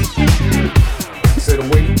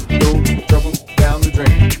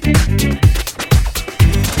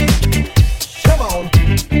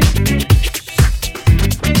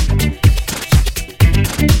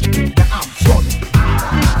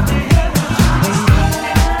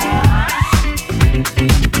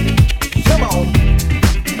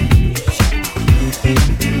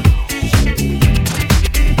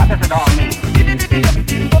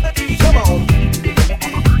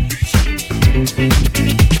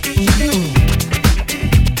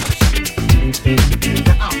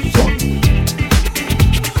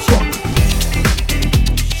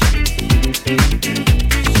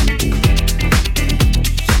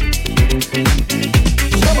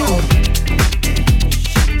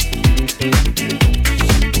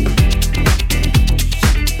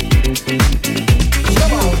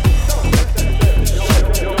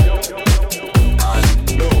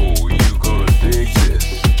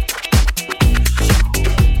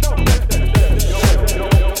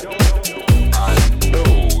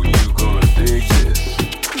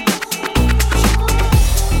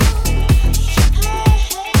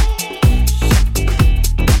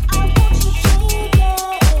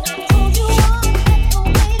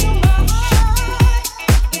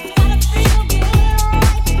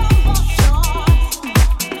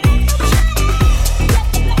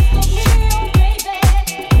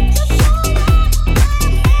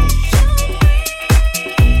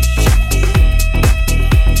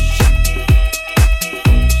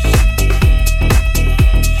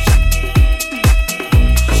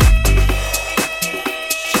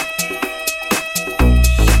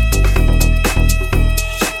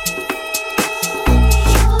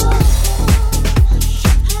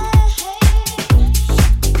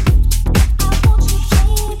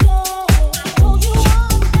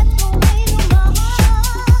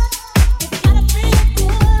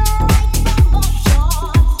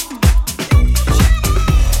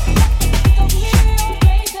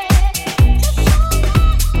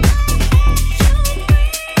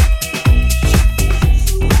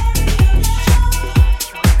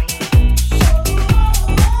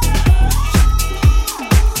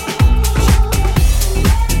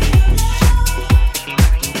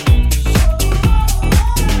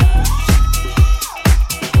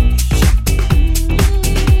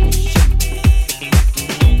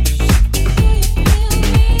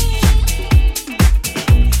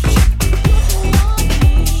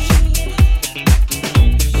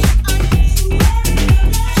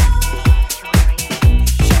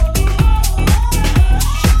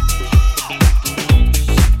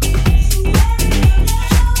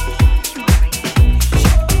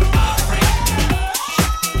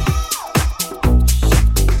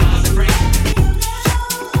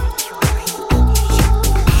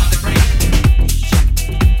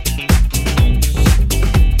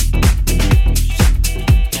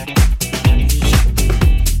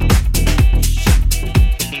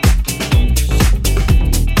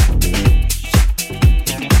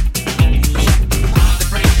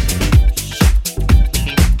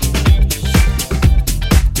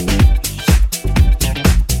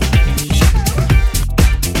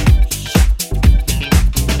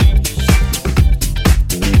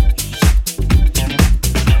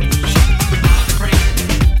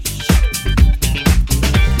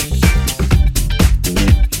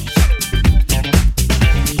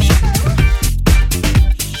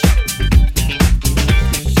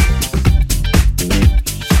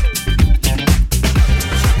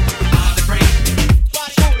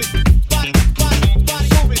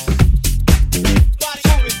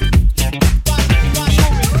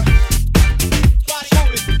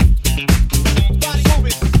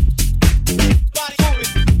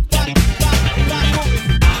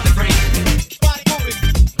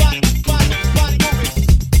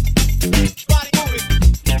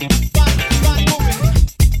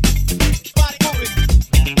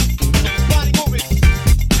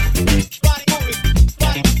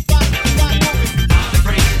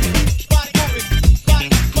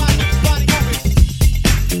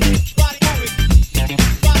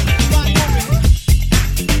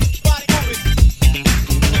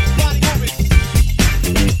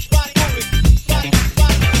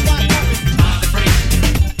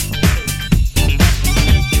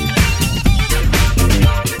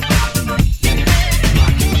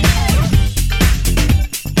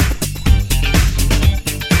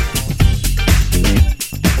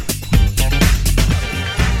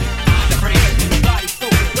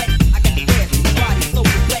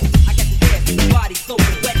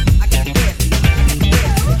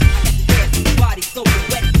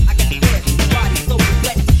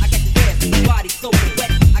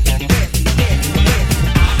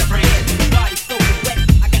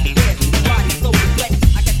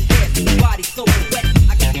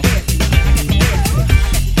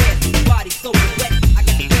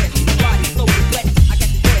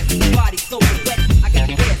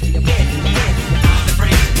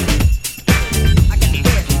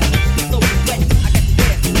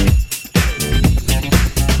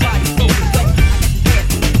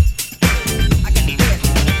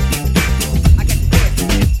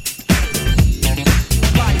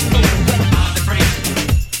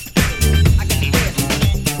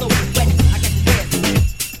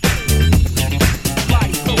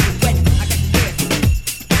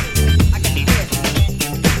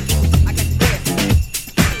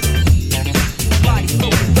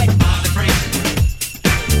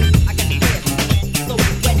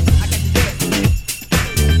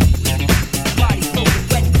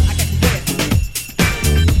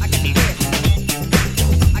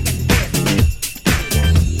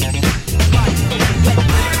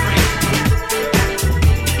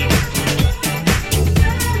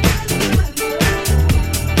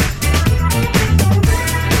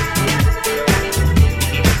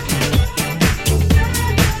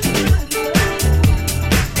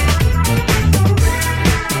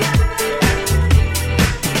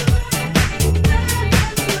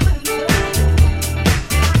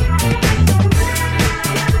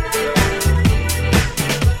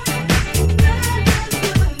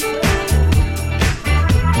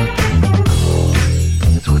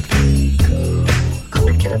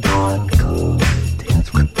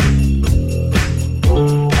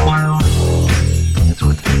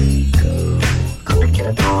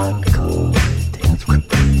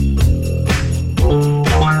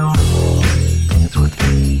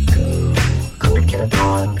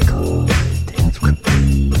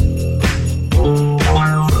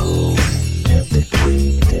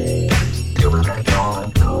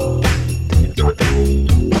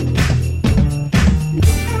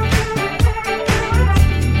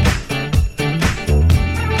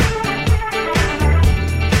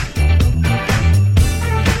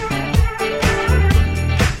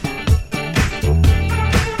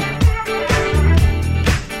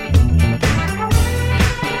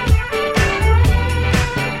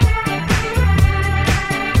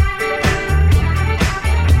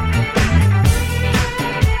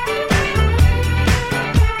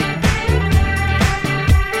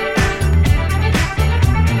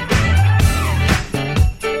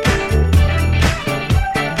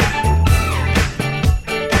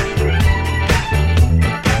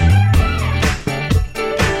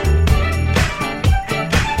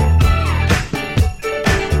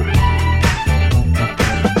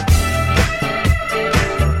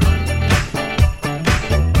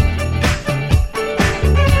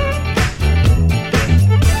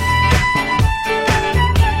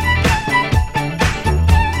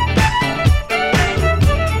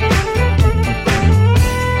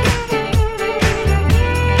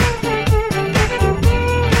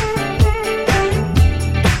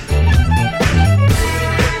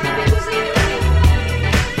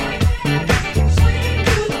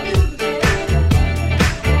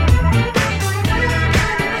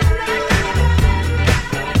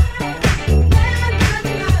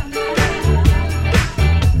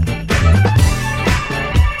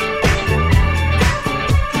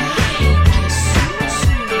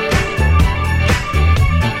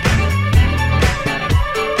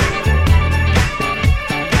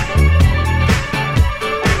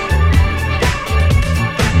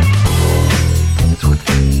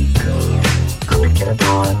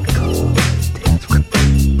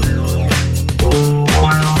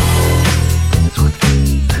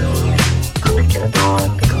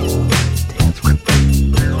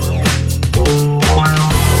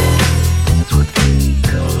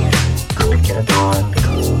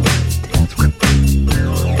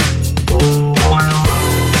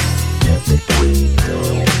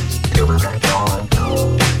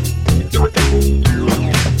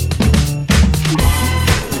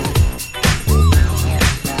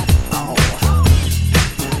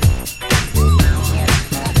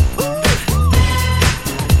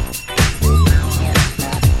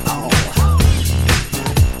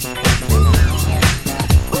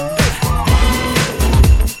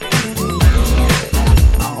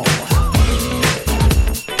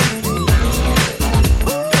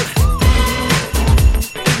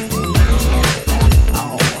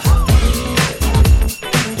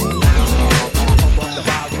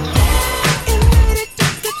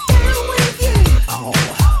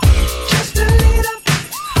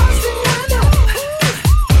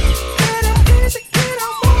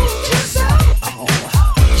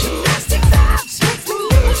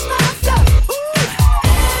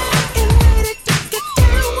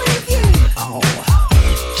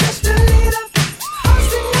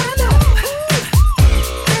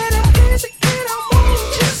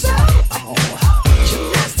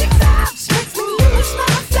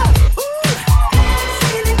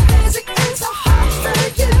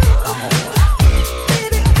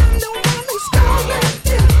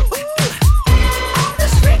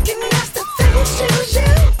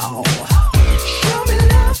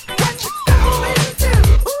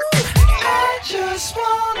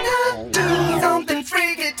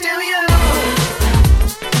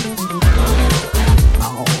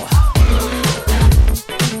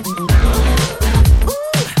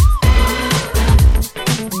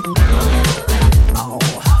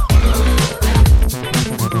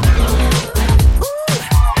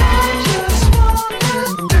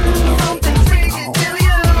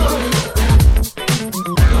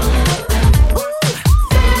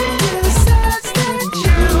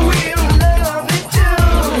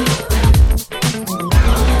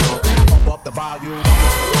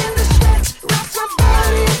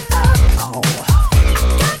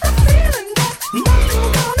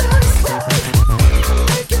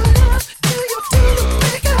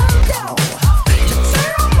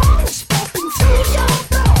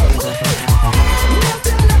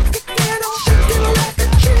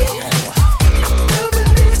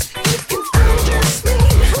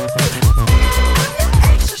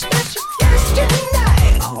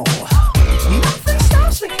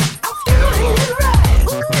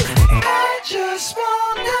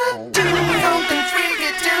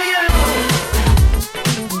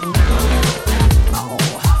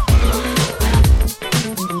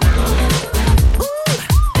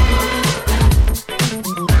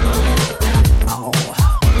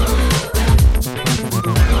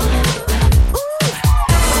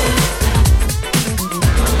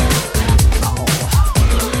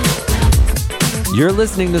You're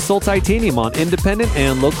listening to Soul Titanium on independent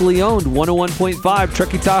and locally owned 101.5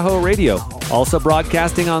 Truckee Tahoe Radio. Also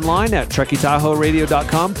broadcasting online at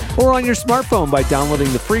truckietahoeradio.com or on your smartphone by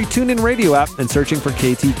downloading the free TuneIn Radio app and searching for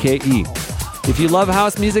KTKE. If you love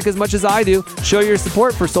house music as much as I do, show your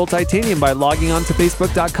support for Soul Titanium by logging on to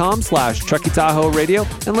facebook.com/Truckee Tahoe Radio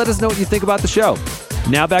and let us know what you think about the show.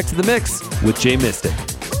 Now back to the mix with Jay Mystic.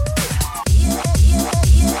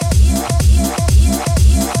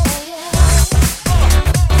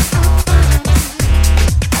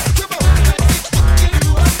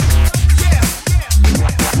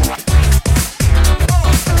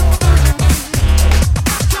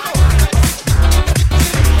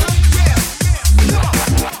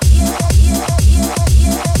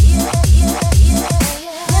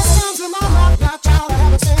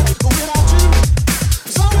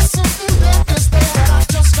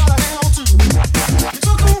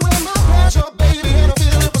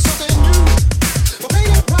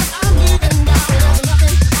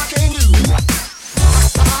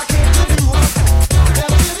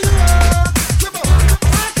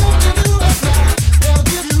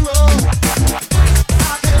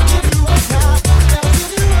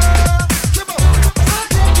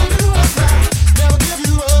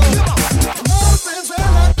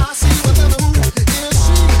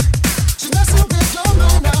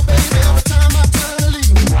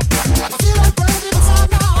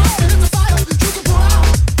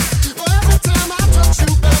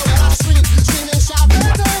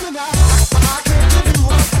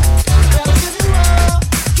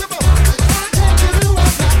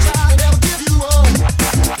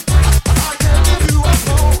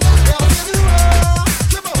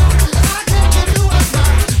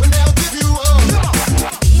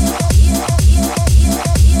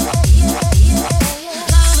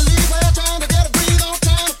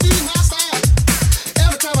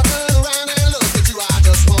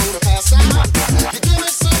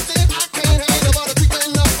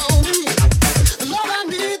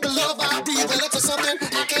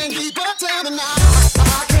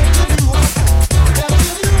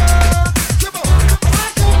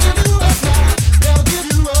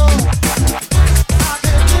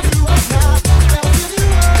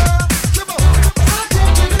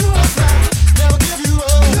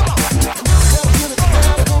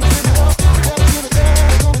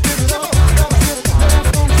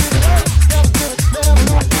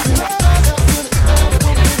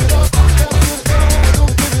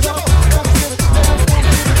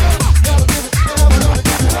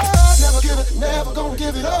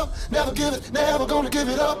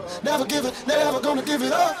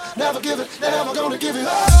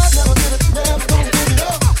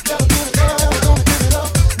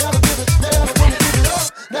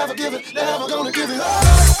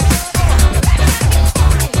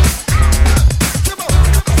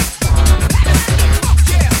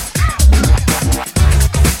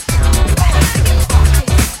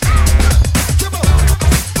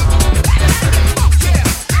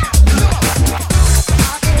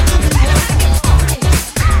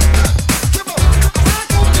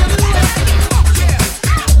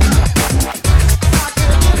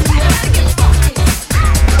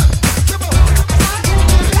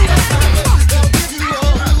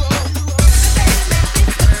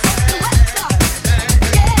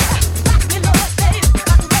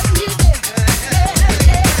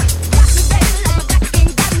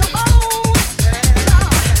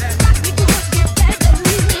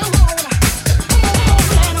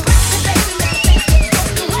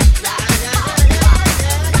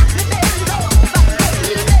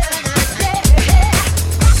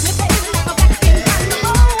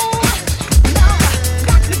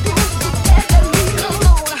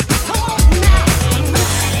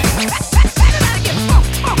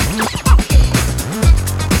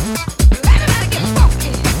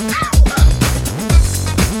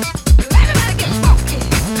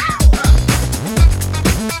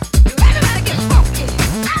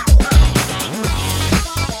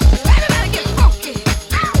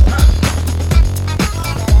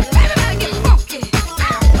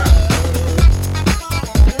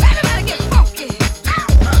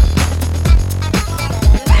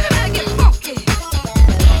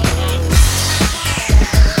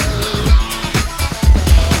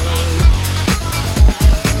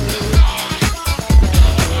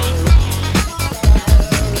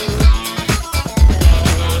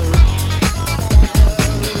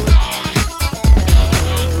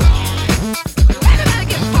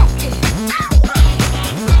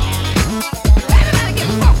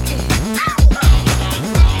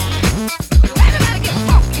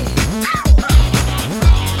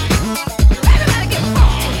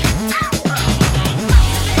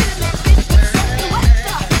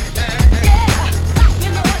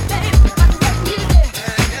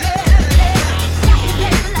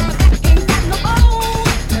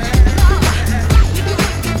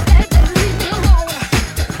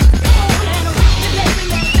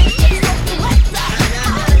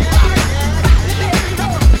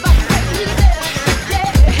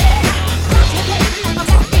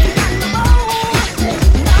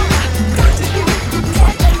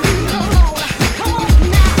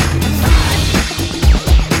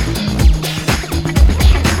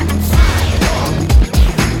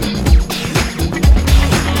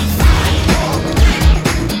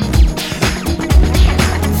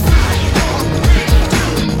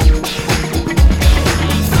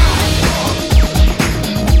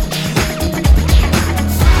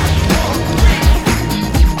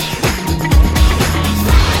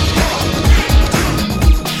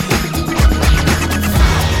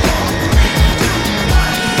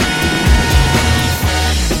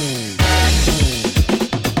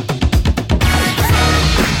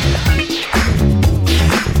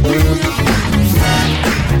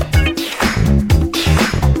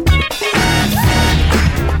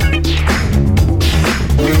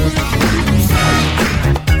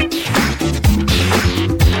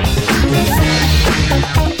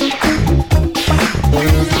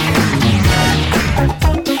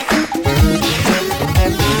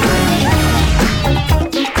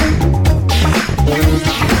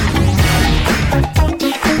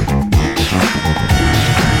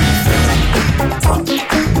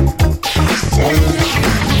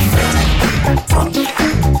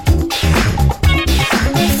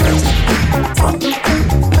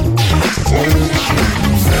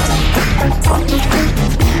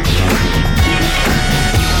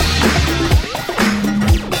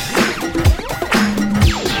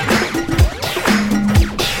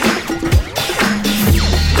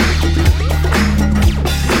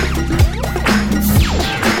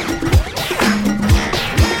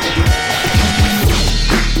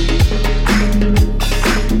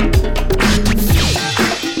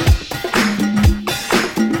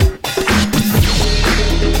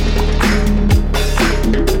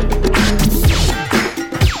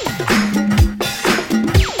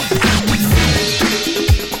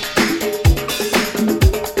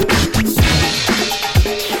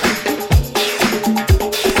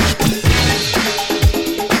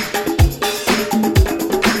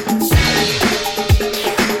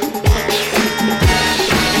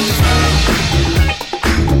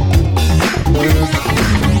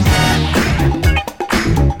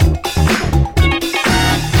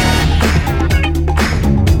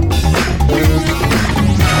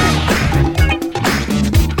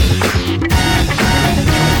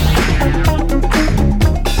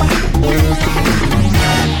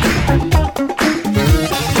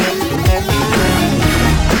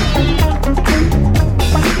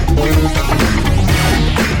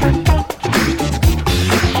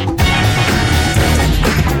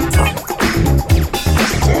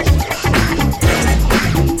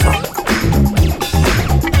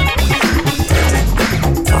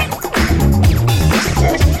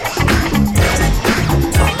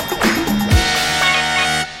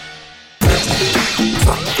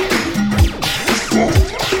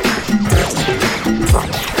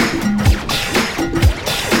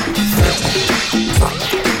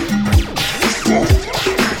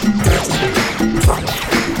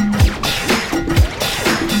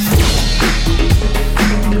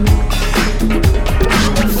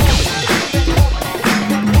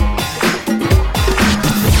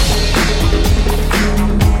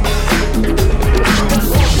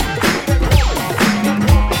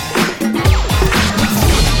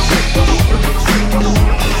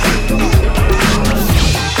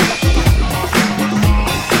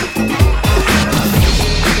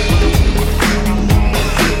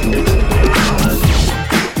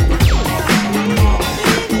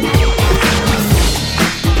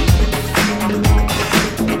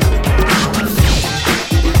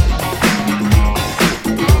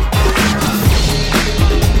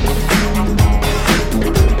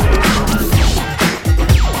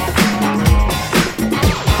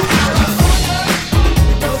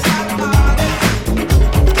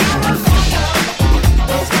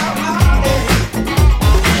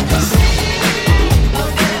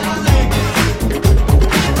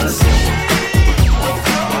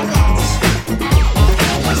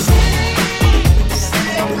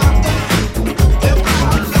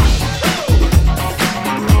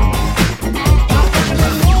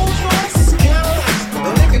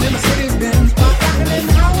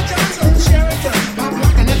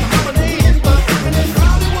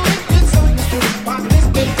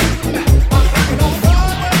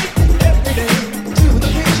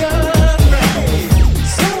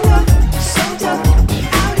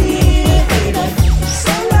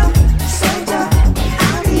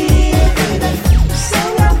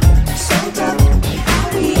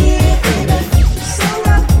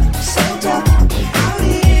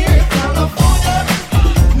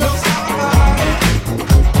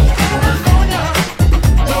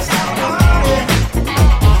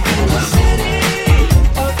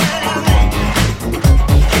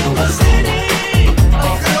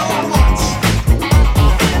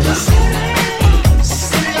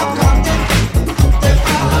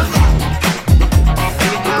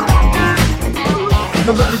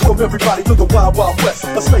 everybody to the Wild Wild West.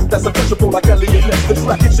 A state that's approachable like Elliot Ness. The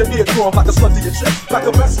track hits your eardrum like a slug to your chest. Back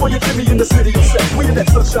a mess for your Jimmy in the city of sex. We in that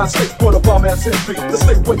sunshine state for the bomb ass entry. The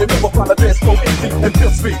state where you never find a dance floor empty and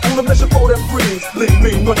pimp speed. On a mission for them greens. Lean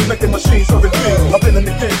mean, money making machines serving dreams. I've been in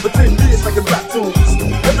the game for 10 years making rap tunes.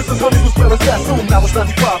 Ever since honeys was wearing Sassoon. Now it's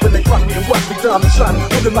 95 and they clock me and watch me diamond shining.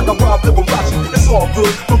 Looking like a Rob Liberace. It's all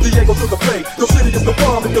good from Diego to the Bay. Your city is the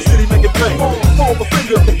bomb and your city make it pay. Pull the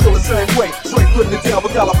finger, they feel the same way. Straight putting it down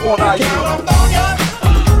with California. California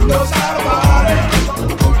knows how to party.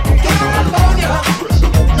 California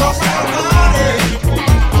knows how to party.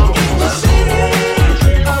 In the city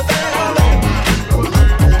of LA,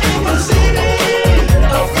 in the city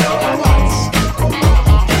of Silver Lights,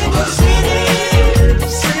 in the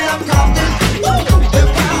city of Compton, the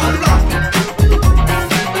power rock.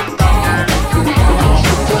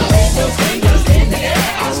 Raise those fingers in the air,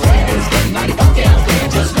 Australians getting mighty funky out there.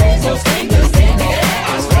 Just raise those fingers in the air,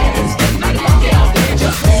 Australians getting mighty funky.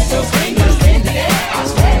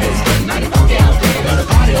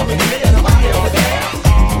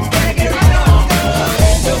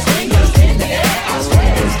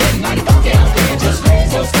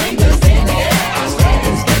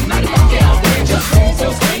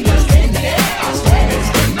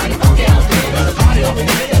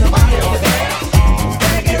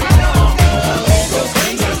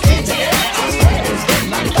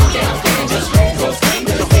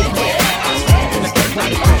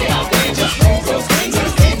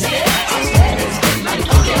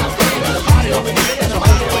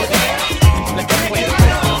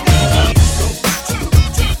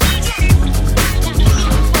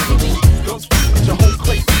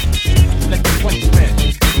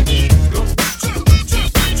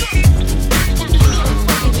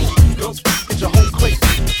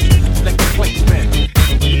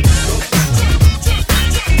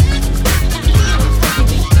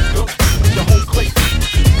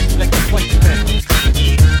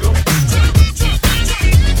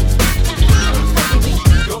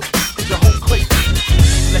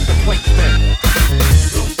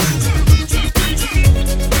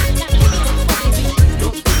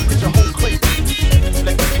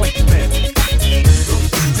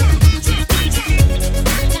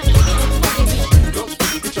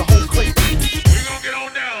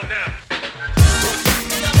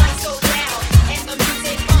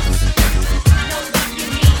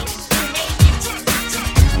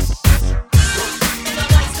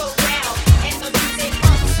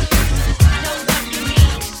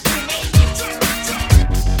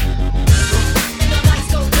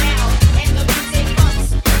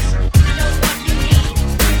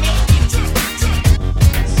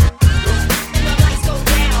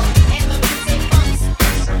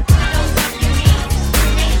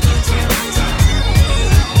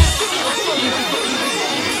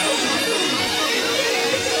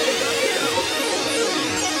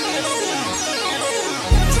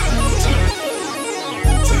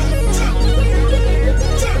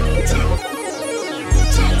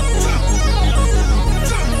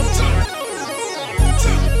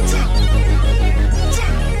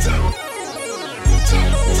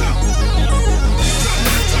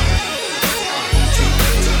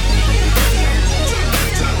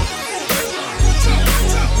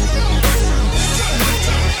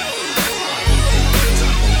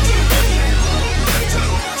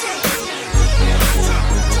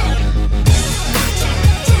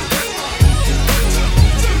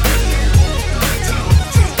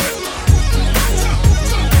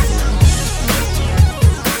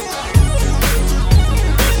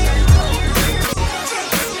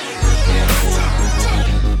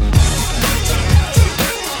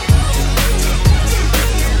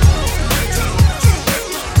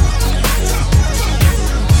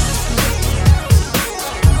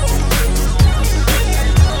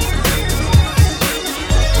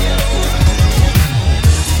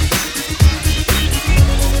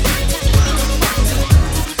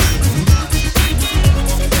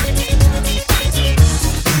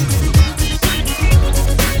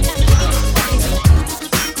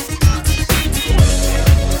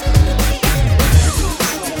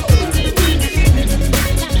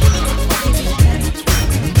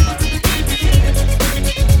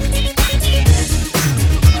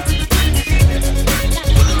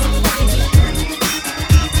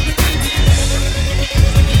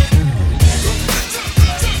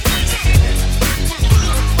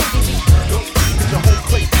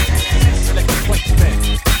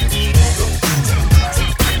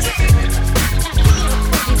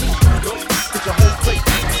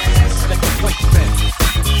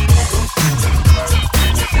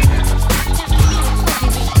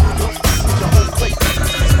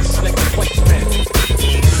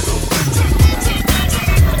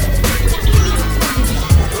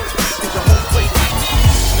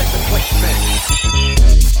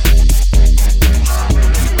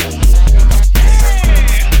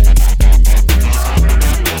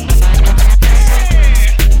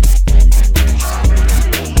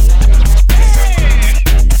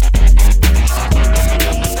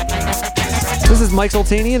 is Mike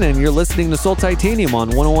Soltanian, and you're listening to Soul Titanium on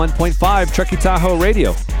 101.5 Truckee Tahoe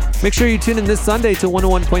Radio. Make sure you tune in this Sunday to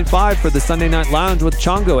 101.5 for the Sunday Night Lounge with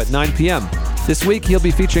Chongo at 9 p.m. This week, he'll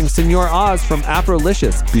be featuring Senor Oz from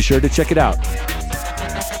Afrolicious. Be sure to check it out.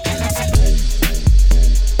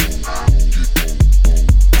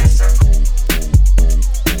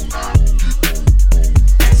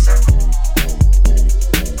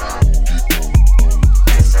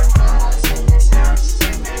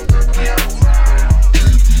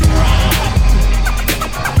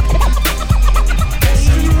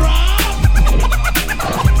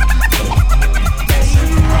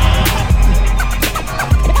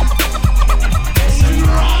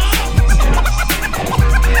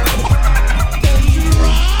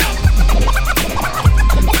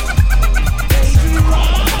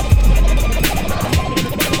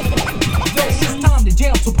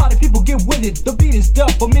 The beat is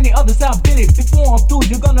tough, but many others outdid it. Before I'm through,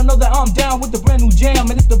 you're gonna know that I'm down with the brand new jam,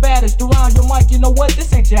 and it's the baddest around your mic. You know what?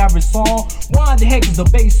 This ain't your average song. Why the heck is the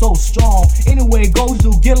bass so strong? Anywhere it goes,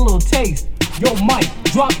 you'll get a little taste. Yo, Mike,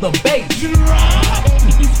 drop the bass.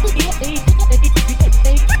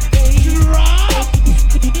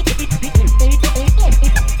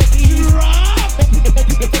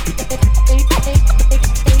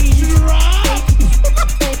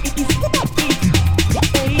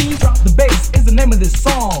 This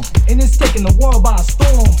song, and it's taking the world by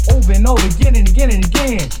storm, over and over again and again and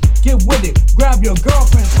again. Get with it, grab your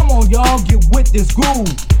girlfriend, come on y'all, get with this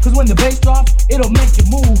groove. Cause when the bass drops, it'll make you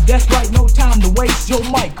move. That's right, no time to waste. Yo,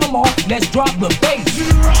 Mike, come on, let's drop the bass.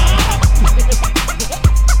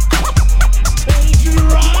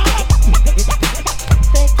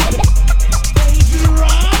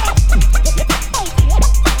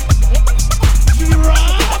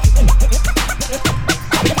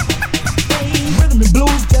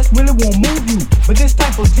 Really won't move you, but this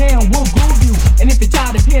type of jam will groove you. And if you're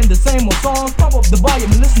tired of hearing the same old songs, pump up the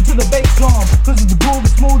volume and listen to the bass drum. Cause if the groove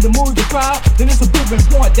is smooth and moves the crowd, then it's a proven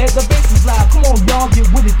point that the bass is loud. Come on y'all, get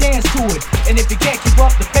with it, dance to it. And if you can't keep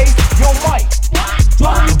up the pace, yo Mike,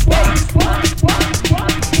 drop the bass.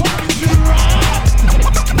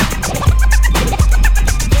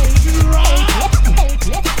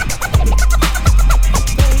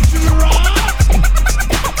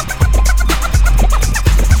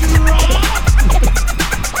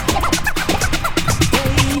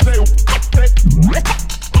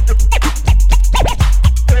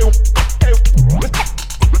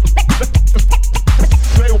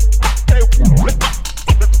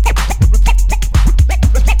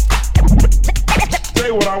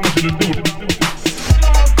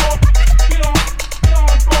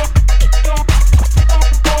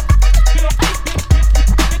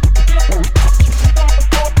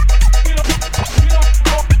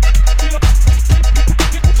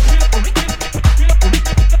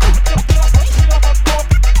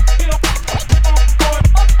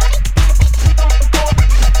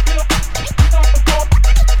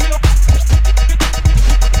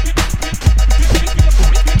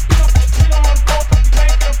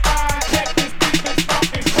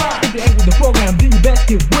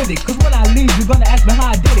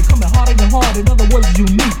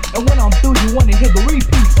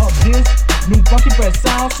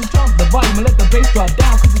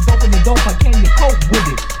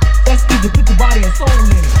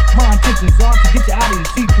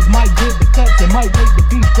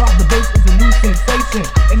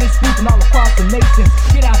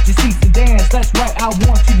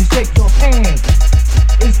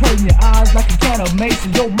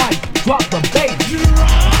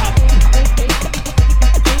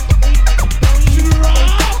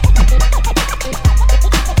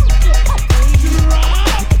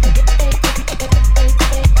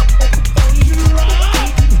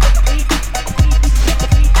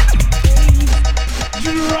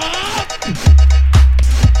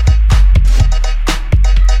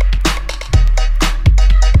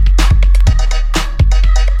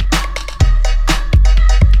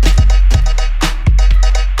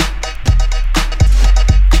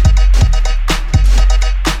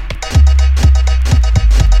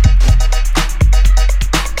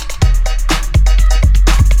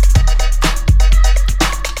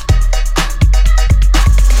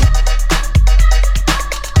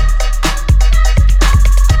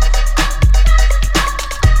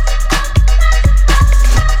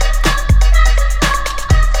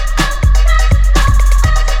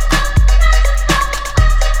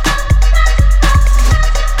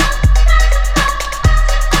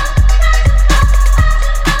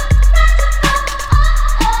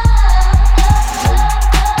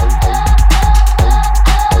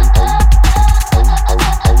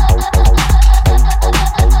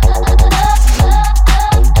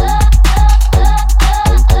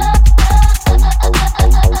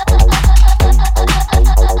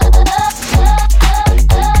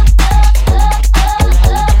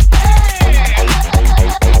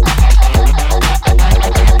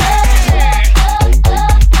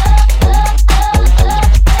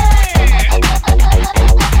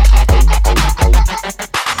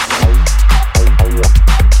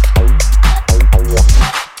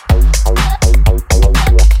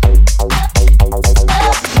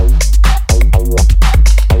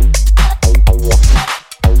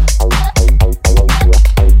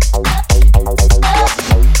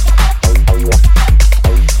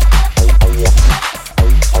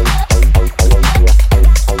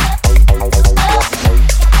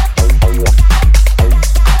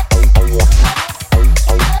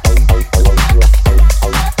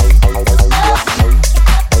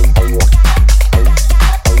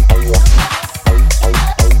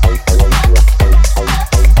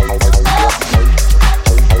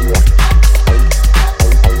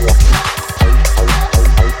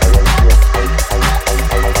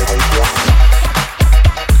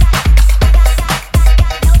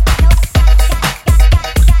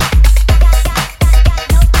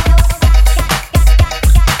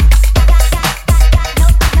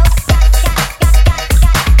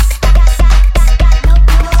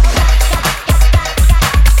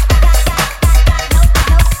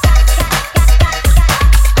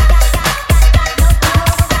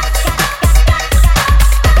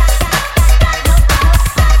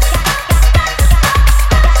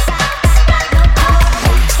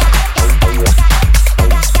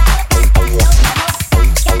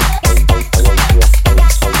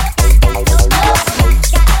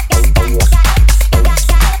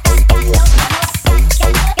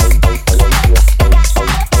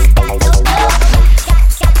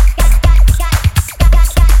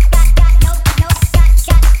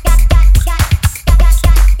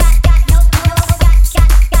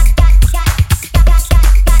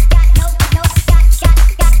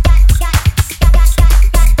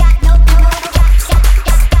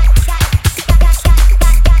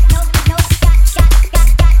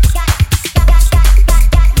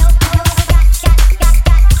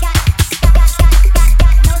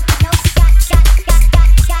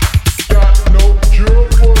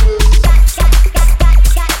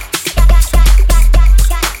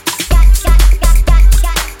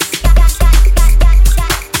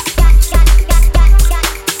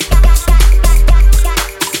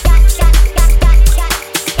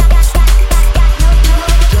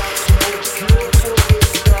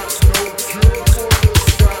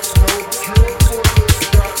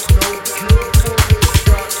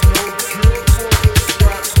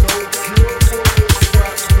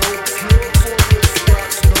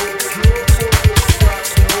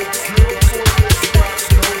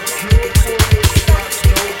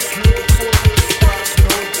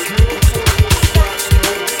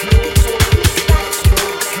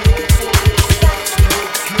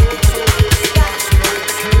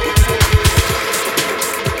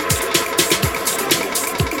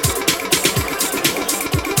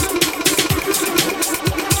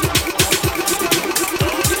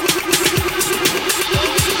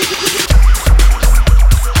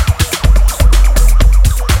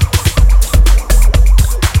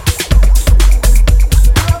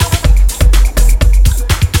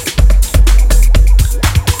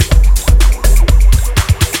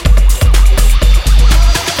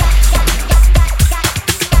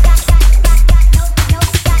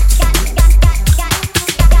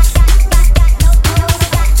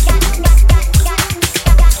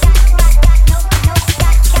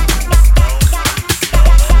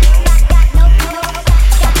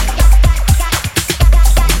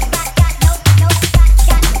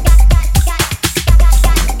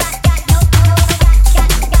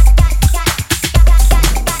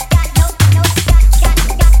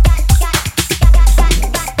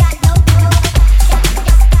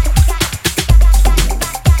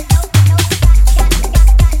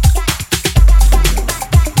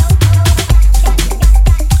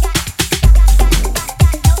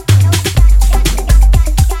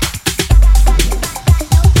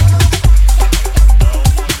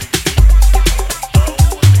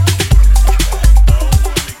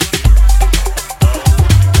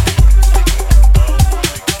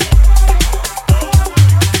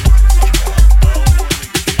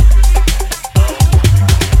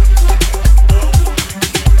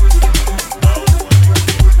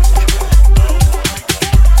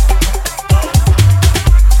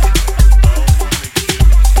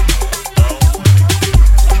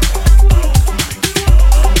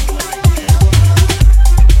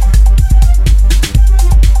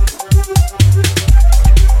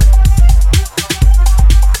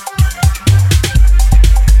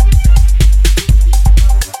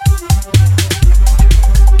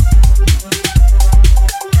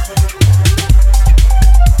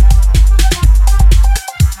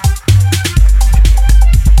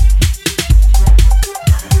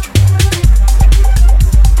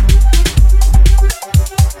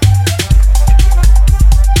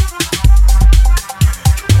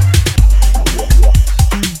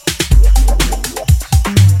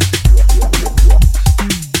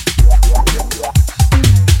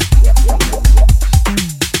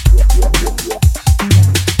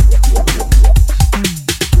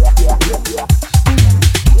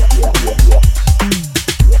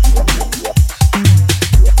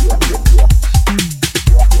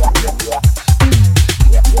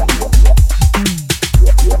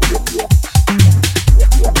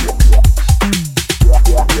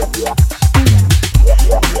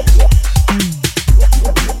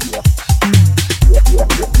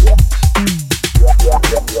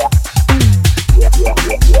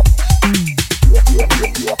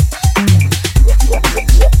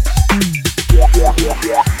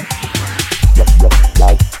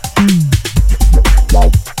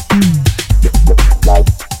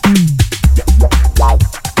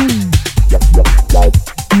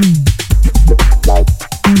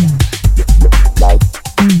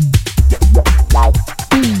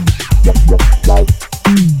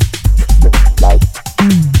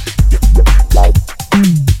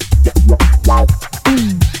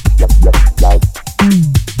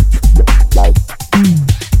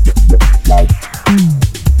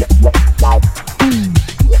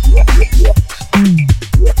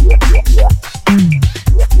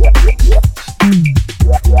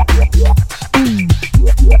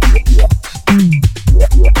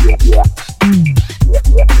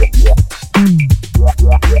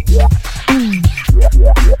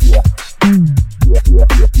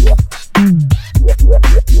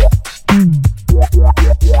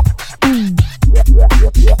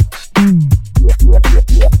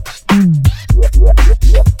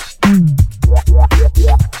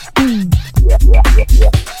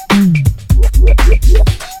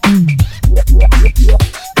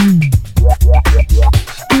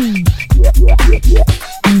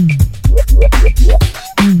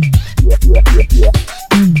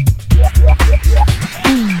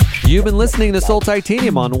 You've been listening to Soul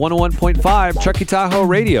Titanium on 101.5 Truckee Tahoe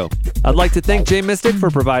Radio. I'd like to thank Jay Mystic for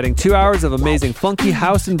providing 2 hours of amazing funky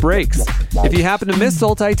house and breaks. If you happen to miss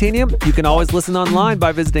Soul Titanium, you can always listen online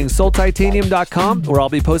by visiting soultitanium.com, where I'll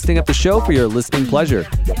be posting up the show for your listening pleasure.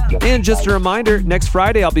 And just a reminder, next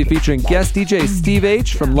Friday I'll be featuring guest DJ Steve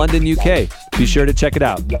H. from London, UK. Be sure to check it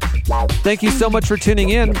out. Thank you so much for tuning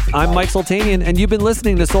in. I'm Mike Sultanian, and you've been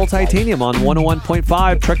listening to Soul Titanium on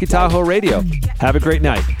 101.5 Truckee Tahoe Radio. Have a great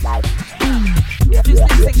night. Blue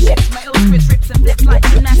slips and ships, my old scripts rips and flips like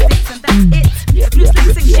gymnastics, and that's it. Blue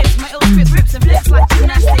slips and ships, my old scripts rips and flips like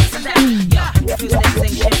gymnastics, and that's yeah. Blue slips and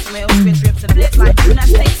ships, my old scripts rips and flips like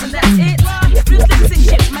gymnastics, and that's it. Blue slips and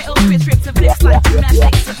ships, my old scripts rips and flips like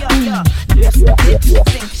gymnastics, and yeah. Blue slips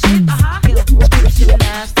sink ships, ill scripts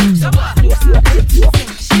gymnastics. Blue slips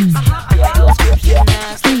sink ships, my old scripts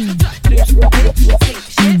gymnastics. Blue slips sink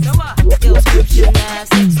ships, ill scripts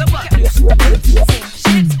gymnastics. Blue slips sink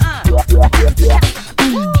ships,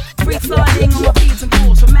 free sliding on my beats and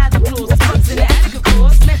balls for mad applause. Thugs in the adequate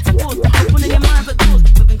cause, metaphors, opening your minds like doors.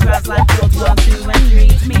 Moving crowds like doors, 1, 2, and 3.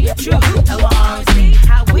 It's me, true, L-R-C.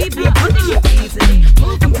 How we be putting you easily.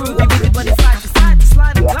 Move and groove, every body side to side to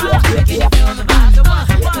slide and glide. Making you feel the vibe.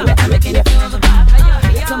 Tell me, can you feel the vibe?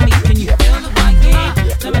 Tell me, can you feel the vibe? Yeah.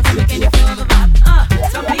 Tell me, can you feel the vibe?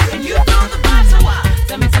 Tell me, can you feel the vibe? So what?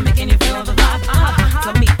 Tell me, can you feel the vibe?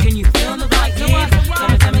 Tell me, can you feel the vibe? Yeah.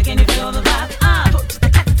 Tell me, can you feel the vibe?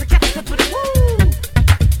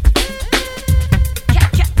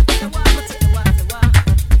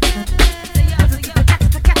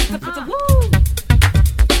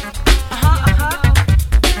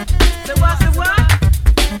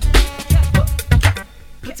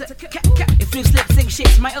 If loose lips sink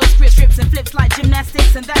shits, my old script rips and flips like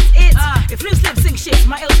gymnastics, and that's it. If loose lips sink shits,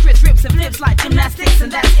 my old script rips and flips like gymnastics,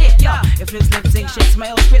 and that's it. Yeah. If loose lips sink shits, my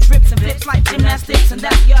old script rips and flips like gymnastics, and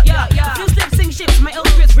that's yeah. If loose lips sink shits, my old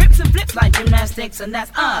script rips and flips like gymnastics, and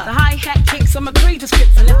that's the hi-hat kicks on my creative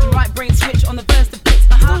scripts, and left and right brain switch on the burst of bits.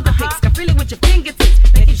 Hold the pics, can feel it with your